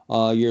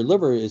 your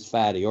liver is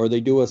fatty. Or they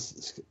do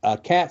a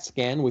CAT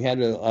scan. We had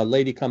a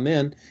lady come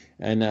in,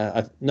 and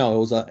no, it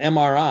was an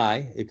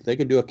MRI. They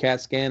could do a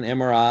CAT scan,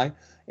 MRI.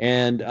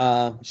 And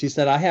she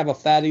said, I have a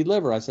fatty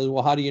liver. I said,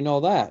 well, how do you know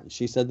that?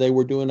 She said they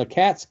were doing a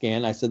CAT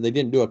scan. I said, they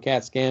didn't do a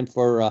CAT scan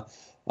for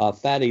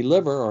fatty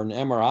liver or an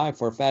MRI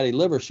for fatty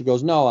liver. She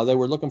goes, no, they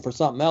were looking for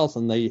something else,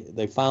 and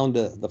they found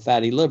the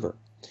fatty liver.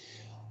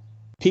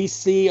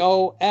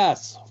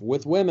 PCOS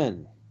with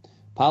women,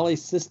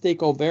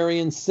 polycystic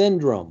ovarian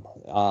syndrome.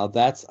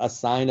 That's a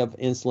sign of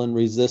insulin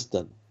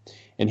resistant.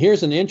 And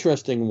here's an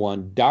interesting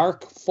one,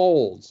 dark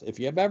folds. If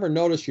you've ever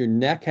noticed your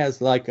neck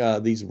has like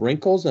these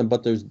wrinkles,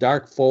 but there's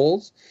dark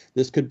folds,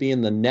 this could be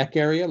in the neck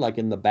area, like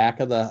in the back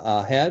of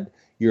the head,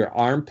 your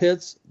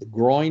armpits, the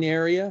groin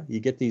area, you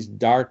get these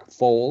dark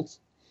folds.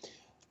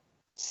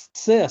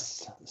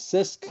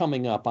 Cysts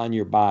coming up on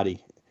your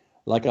body,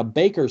 like a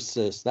Baker's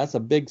cyst. That's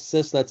a big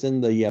cyst that's in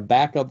the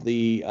back of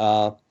the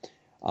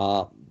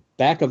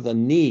back of the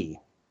knee.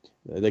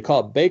 They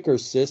call it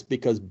baker's cyst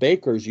because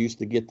bakers used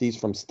to get these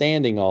from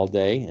standing all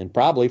day and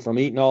probably from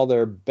eating all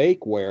their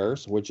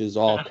bakewares, which is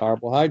all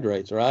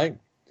carbohydrates, right?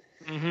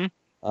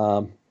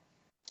 Mm-hmm.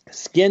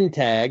 Skin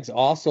tags,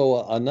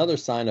 also another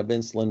sign of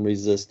insulin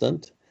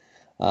resistant.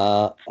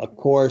 Of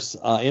course,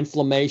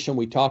 inflammation,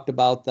 we talked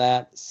about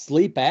that.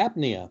 Sleep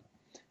apnea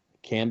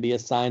can be a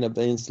sign of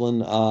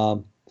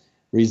insulin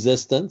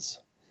resistance.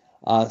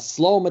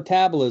 Slow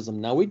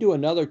metabolism. Now, we do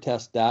another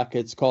test, Doc.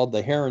 It's called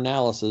the hair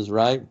analysis,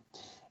 right?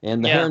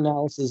 And the hair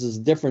analysis is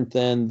different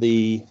than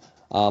the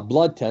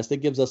blood test. It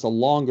gives us a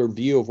longer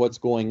view of what's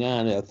going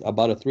on,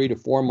 about a 3 to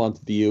 4 month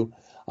view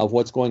of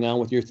what's going on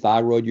with your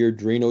thyroid, your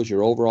adrenals,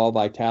 your overall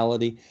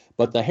vitality.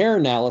 But the hair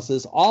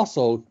analysis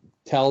also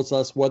tells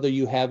us whether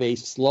you have a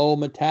slow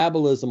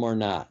metabolism or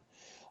not.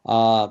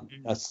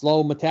 A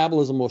slow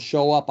metabolism will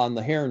show up on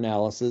the hair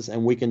analysis,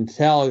 and we can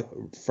tell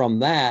from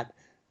that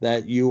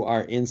you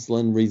are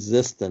insulin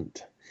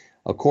resistant.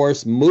 Of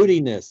course,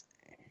 moodiness,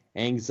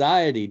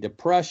 anxiety,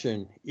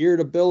 depression,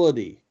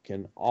 irritability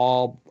can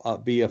all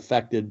be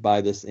affected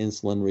by this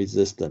insulin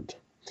resistant.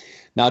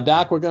 Now,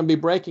 Doc, we're going to be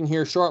breaking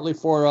here shortly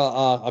for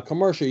a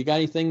commercial. You got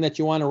anything that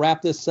you want to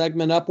wrap this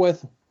segment up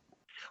with?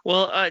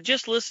 Well,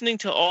 just listening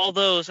to all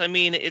those, I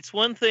mean, it's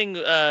one thing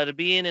to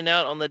be in and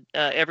out on the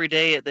every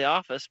day at the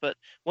office, but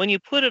when you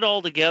put it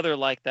all together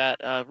like that,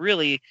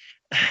 really,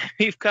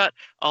 you've got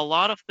a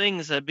lot of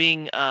things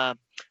being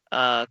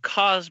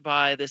caused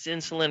by this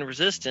insulin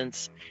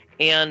resistance,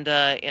 and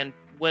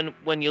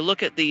when you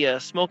look at the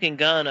smoking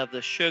gun of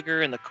the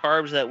sugar and the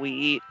carbs that we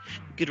eat,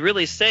 you could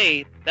really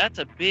say that's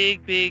a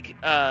big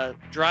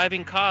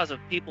driving cause of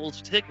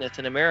people's sickness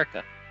in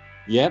America.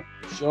 Yep,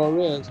 sure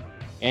is.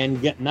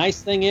 And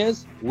nice thing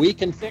is, we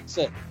can fix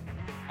it.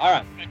 All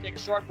right, we're going to take a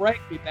short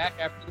break. Be back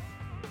after the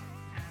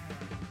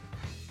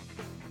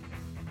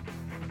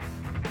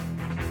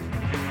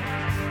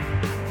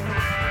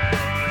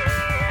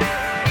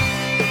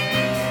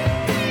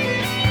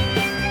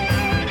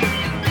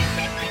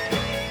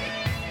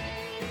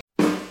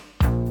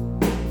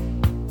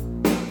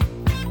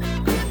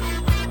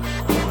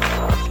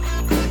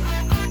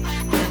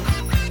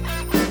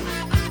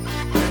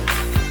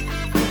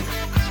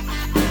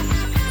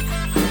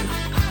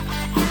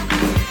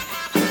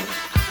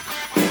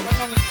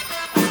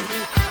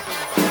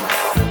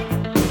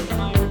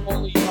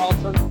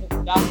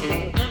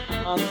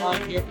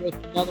here with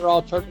another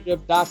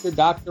alternative doctor,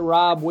 Dr.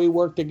 Rob. We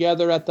work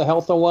together at the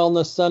Health and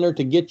Wellness Center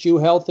to get you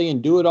healthy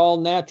and do it all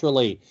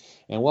naturally.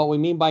 And what we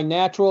mean by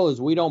natural is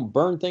we don't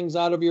burn things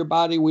out of your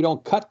body. We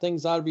don't cut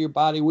things out of your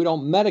body. We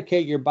don't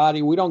medicate your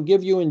body. We don't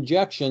give you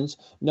injections.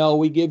 No,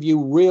 we give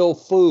you real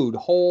food,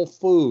 whole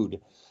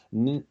food.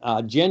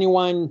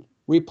 Genuine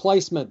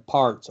replacement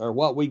parts are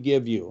what we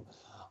give you.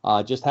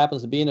 Just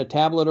happens to be in a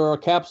tablet or a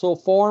capsule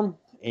form.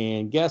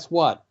 And guess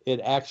what? It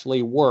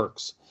actually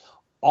works.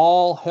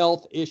 All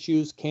health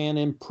issues can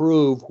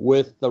improve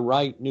with the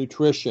right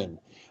nutrition.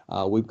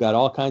 We've got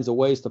all kinds of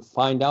ways to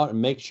find out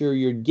and make sure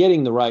you're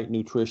getting the right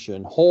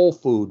nutrition. Whole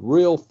food,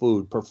 real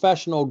food,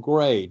 professional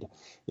grade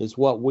is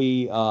what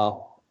we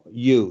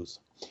use.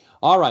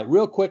 All right,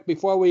 real quick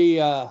before we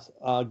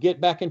get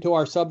back into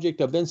our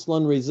subject of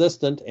insulin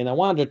resistant, and I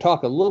wanted to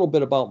talk a little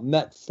bit about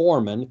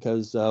metformin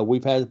because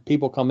we've had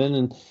people come in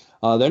and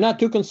they're not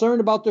too concerned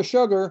about their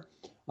sugar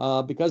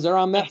because they're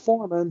on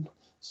metformin.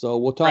 So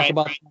we'll talk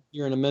about that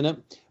here in a minute.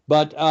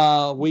 But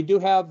we do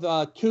have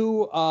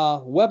two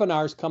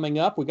webinars coming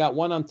up. We got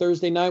one on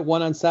Thursday night,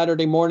 one on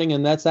Saturday morning,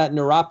 and that's that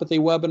neuropathy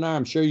webinar.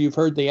 I'm sure you've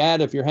heard the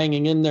ad if you're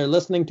hanging in there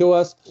listening to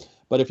us.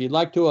 But if you'd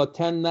like to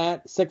attend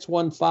that,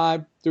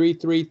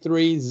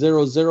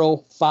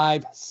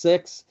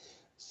 615-333-0056,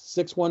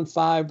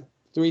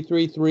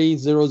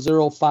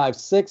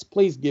 615-333-0056.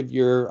 Please give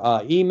your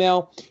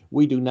email.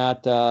 We do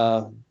not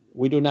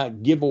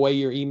give away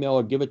your email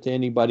or give it to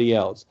anybody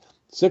else.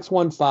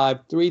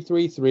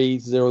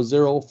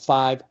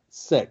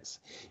 615-333-0056.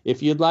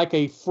 If you'd like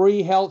a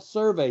free health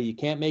survey, you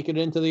can't make it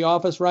into the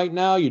office right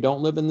now, you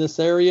don't live in this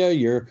area,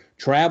 you're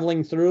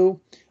traveling through,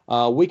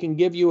 we can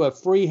give you a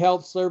free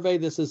health survey.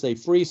 This is a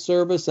free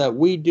service that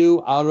we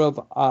do out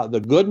of the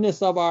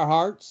goodness of our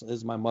hearts,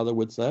 as my mother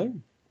would say.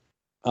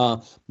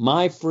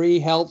 My free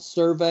health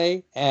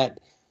survey at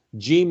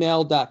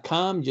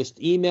gmail.com.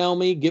 Just email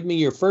me, give me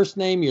your first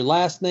name, your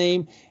last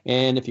name,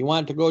 and if you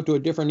want to go to a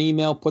different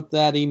email, put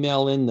that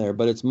email in there.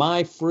 But it's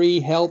my free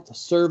health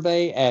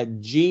survey at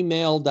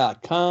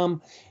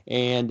gmail.com.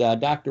 And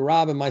Dr.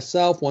 Rob and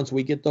myself, once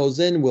we get those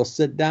in, we'll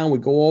sit down, we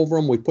go over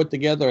them, we put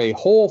together a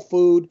whole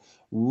food,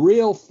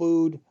 real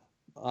food,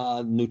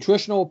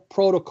 nutritional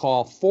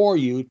protocol for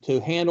you to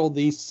handle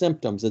these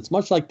symptoms. It's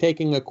much like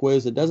taking a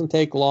quiz. It doesn't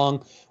take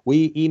long.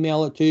 We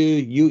email it to you,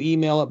 you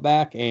email it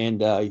back,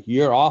 and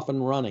you're off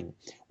and running.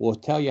 We'll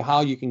tell you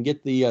how you can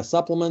get the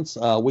supplements.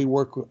 We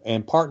work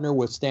and partner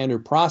with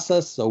Standard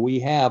Process, so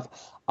we have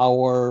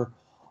our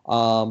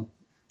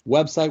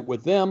website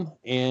with them,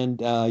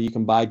 and you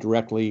can buy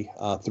directly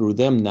through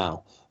them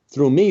now.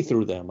 Through me,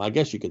 through them, I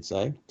guess you could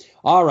say.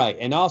 All right,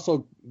 and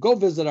also go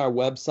visit our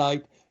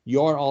website.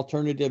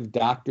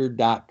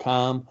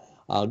 youralternativedoctor.com.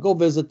 Go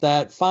visit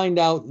that. Find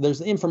out.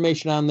 There's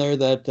information on there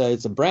that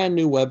it's a brand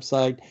new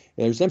website.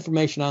 There's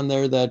information on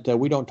there that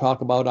we don't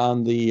talk about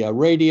on the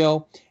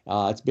radio.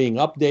 It's being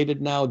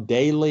updated now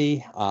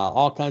daily.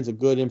 All kinds of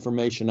good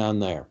information on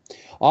there.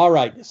 All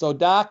right. So,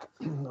 Doc,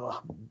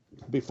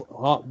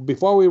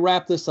 before we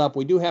wrap this up,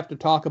 we do have to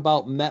talk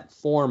about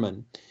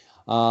metformin.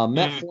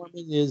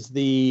 Metformin is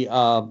the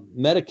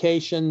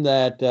medication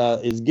that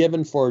is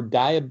given for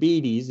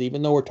diabetes.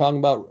 Even though we're talking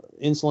about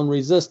insulin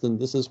resistant,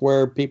 this is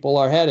where people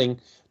are heading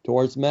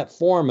towards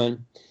metformin.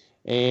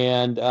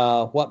 And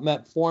what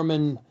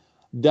metformin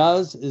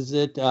does is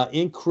it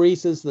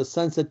increases the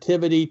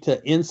sensitivity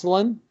to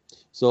insulin.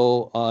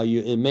 So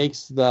it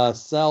makes the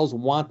cells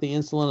want the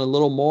insulin a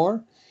little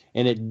more,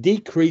 and it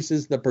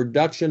decreases the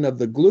production of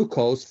the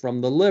glucose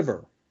from the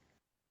liver.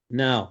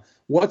 Now,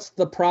 what's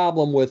the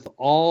problem with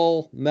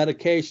all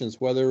medications,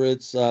 whether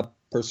it's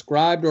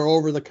prescribed or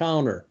over the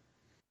counter?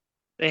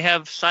 They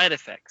have side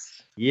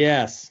effects.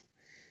 Yes.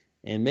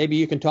 And maybe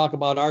you can talk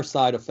about our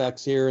side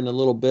effects here in a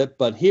little bit,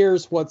 but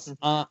here's what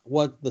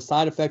the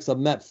side effects of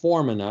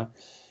metformin are.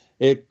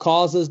 It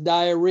causes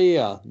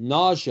diarrhea,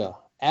 nausea,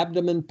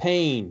 abdomen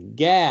pain,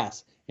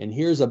 gas, and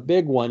here's a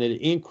big one.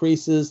 It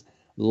increases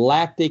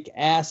lactic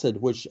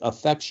acid, which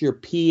affects your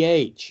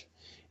pH.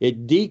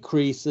 It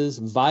decreases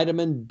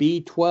vitamin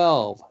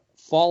B12,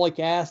 folic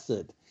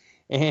acid,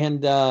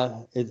 and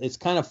it's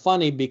kind of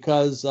funny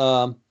because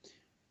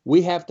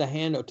we have to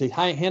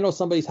handle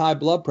somebody's high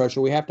blood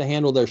pressure. We have to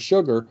handle their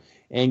sugar,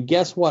 and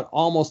guess what?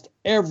 Almost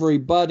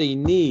everybody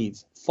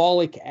needs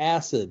folic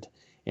acid,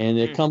 and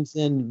it comes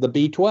in the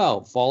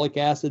B12, folic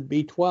acid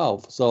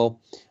B12. So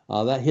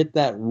that hit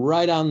that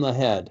right on the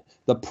head.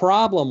 The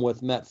problem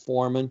with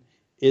metformin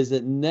is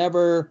it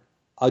never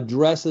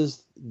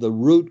addresses the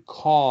root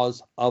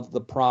cause of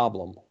the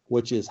problem,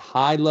 which is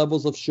high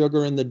levels of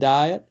sugar in the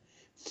diet,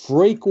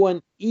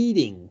 frequent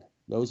eating.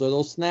 Those are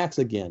those snacks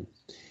again.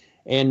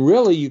 And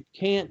really, you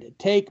can't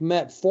take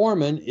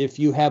metformin if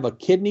you have a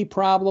kidney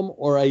problem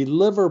or a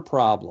liver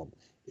problem.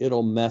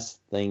 It'll mess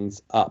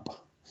things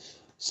up.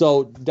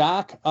 So,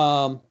 Doc,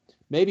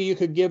 maybe you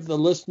could give the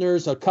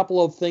listeners a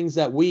couple of things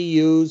that we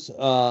use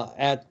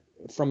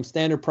from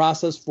Standard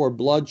Process for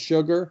blood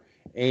sugar,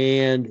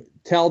 and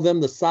tell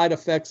them the side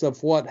effects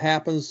of what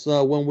happens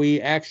when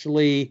we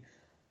actually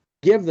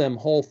give them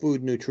whole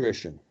food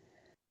nutrition.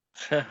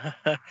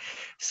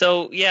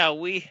 So yeah,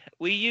 we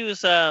use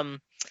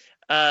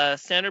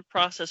Standard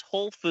Process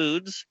Whole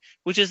Foods,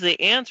 which is the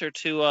answer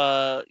to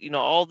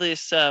all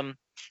these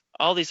other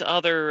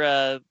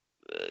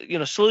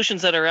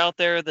solutions that are out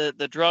there.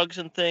 The drugs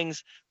and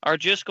things are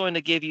just going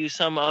to give you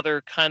some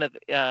other kind of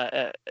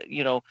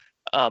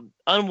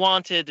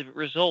unwanted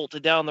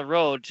result down the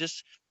road.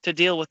 Just to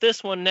deal with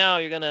this one now,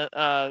 you're going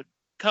to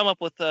come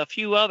up with a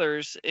few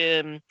others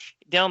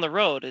down the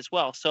road as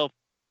well. So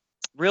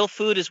real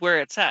food is where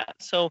it's at.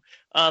 So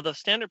the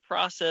Standard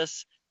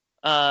Process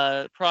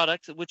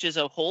product, which is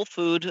a whole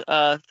food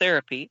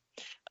therapy,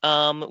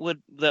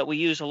 that we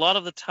use a lot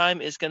of the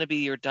time, is going to be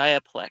your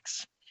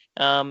Diaplex.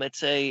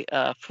 It's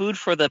a food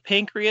for the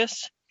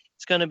pancreas.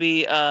 It's going to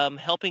be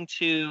helping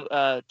to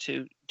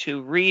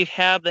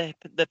rehab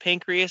the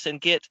pancreas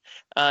and get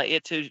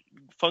it to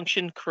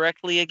function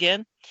correctly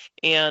again,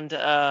 and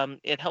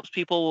it helps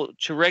people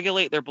to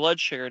regulate their blood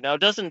sugar. Now,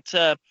 it doesn't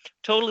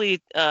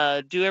totally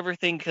do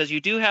everything, because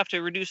you do have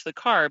to reduce the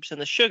carbs and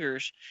the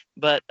sugars,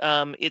 but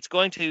it's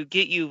going to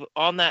get you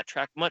on that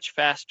track much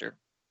faster.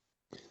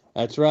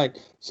 That's right.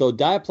 So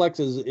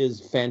Diaplex is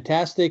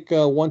fantastic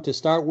one to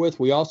start with.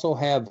 We also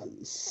have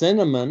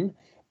cinnamon,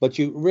 but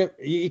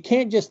you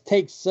can't just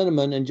take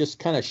cinnamon and just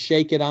kind of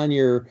shake it on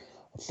your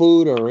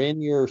food or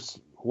in your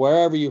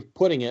wherever you're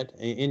putting it,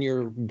 in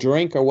your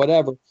drink or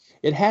whatever.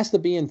 It has to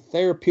be in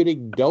therapeutic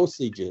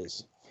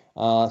dosages.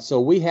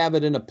 So we have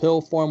it in a pill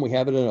form, we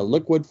have it in a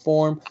liquid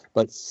form,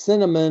 but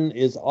cinnamon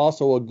is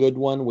also a good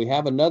one. We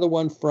have another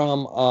one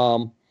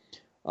from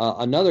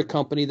another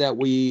company that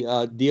we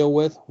deal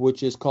with,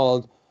 which is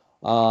called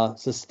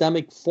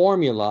Systemic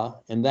Formula,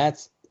 and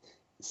that's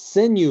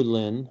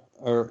Sinulin,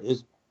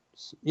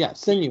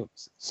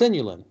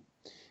 Sinulin.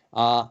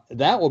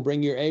 That will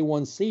bring your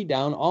A1C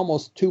down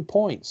almost 2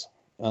 points.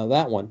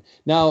 That one.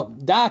 Now,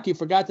 Doc, you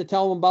forgot to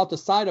tell them about the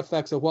side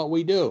effects of what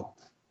we do.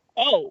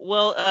 Oh,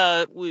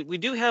 well, we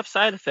do have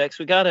side effects.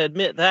 We got to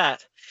admit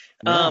that.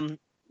 Yeah.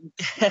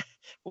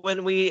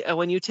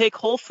 When you take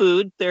whole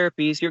food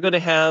therapies, you're going to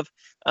have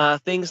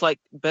things like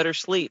better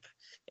sleep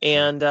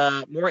and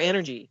more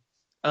energy.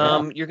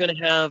 You're going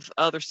to have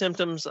other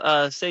symptoms.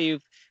 Say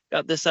you've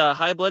got this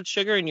high blood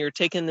sugar and you're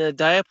taking the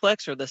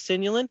Diaplex or the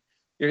Sinulin,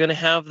 you're going to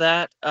have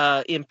that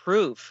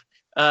improve,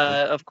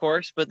 of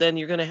course. But then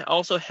you're going to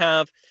also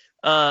have,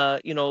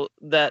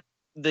 that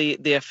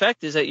the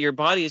effect is that your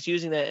body is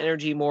using that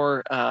energy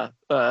more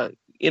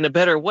in a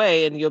better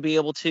way, and you'll be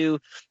able to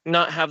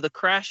not have the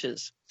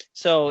crashes.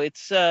 So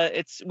it's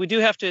we do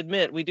have to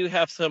admit we do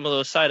have some of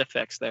those side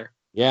effects there.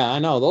 Yeah, I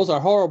know. Those are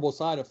horrible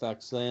side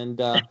effects. And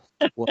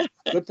well,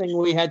 good thing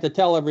we had to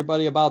tell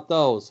everybody about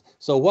those.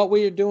 So what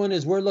we are doing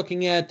is we're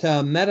looking at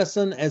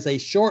medicine as a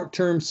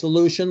short-term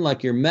solution,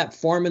 like your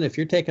metformin. If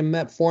you're taking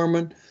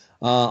metformin,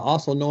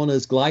 also known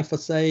as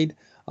glyphosate,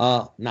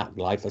 not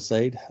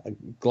glyphosate,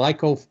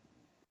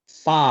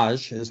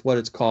 glycophage is what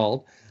it's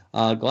called.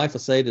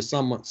 Glyphosate is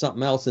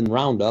something else in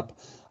Roundup.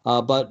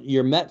 But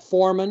your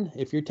metformin,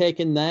 if you're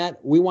taking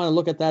that, we want to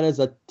look at that as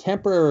a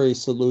temporary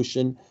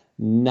solution,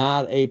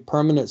 not a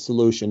permanent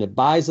solution. It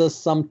buys us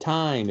some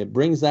time. It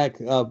brings that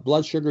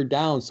blood sugar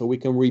down so we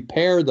can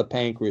repair the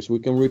pancreas. We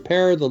can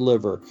repair the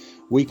liver.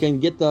 We can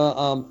get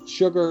the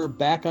sugar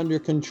back under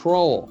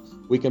control.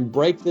 We can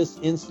break this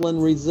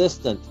insulin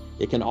resistant.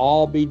 It can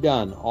all be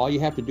done. All you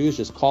have to do is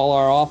just call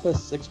our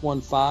office,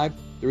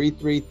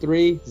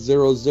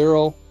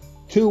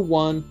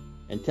 615-333-0021,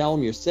 and tell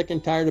them you're sick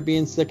and tired of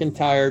being sick and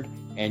tired,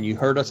 and you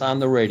heard us on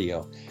the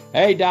radio.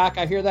 Hey, Doc,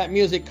 I hear that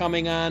music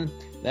coming on.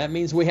 That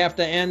means we have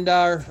to end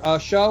our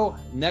show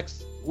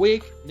next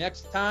week,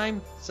 next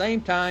time,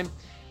 same time.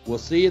 We'll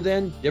see you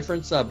then,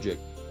 different subject.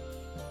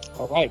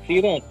 All right, see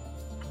you then.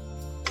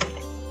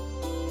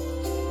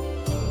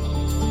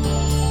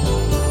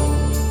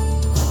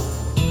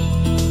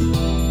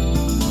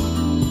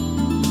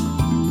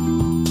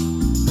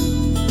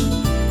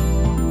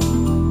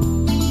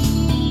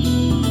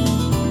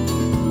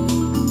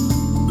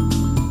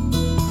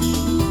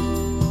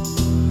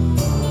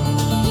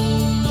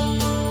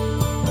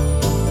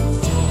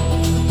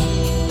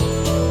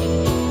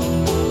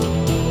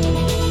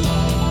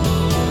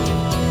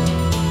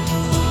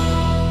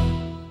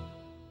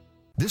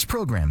 This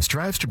program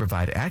strives to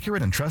provide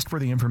accurate and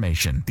trustworthy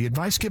information. The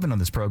advice given on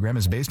this program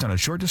is based on a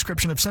short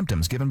description of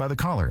symptoms given by the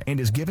caller and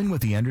is given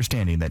with the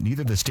understanding that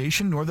neither the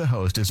station nor the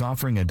host is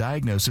offering a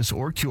diagnosis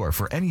or cure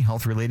for any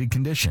health-related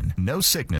condition. No sickness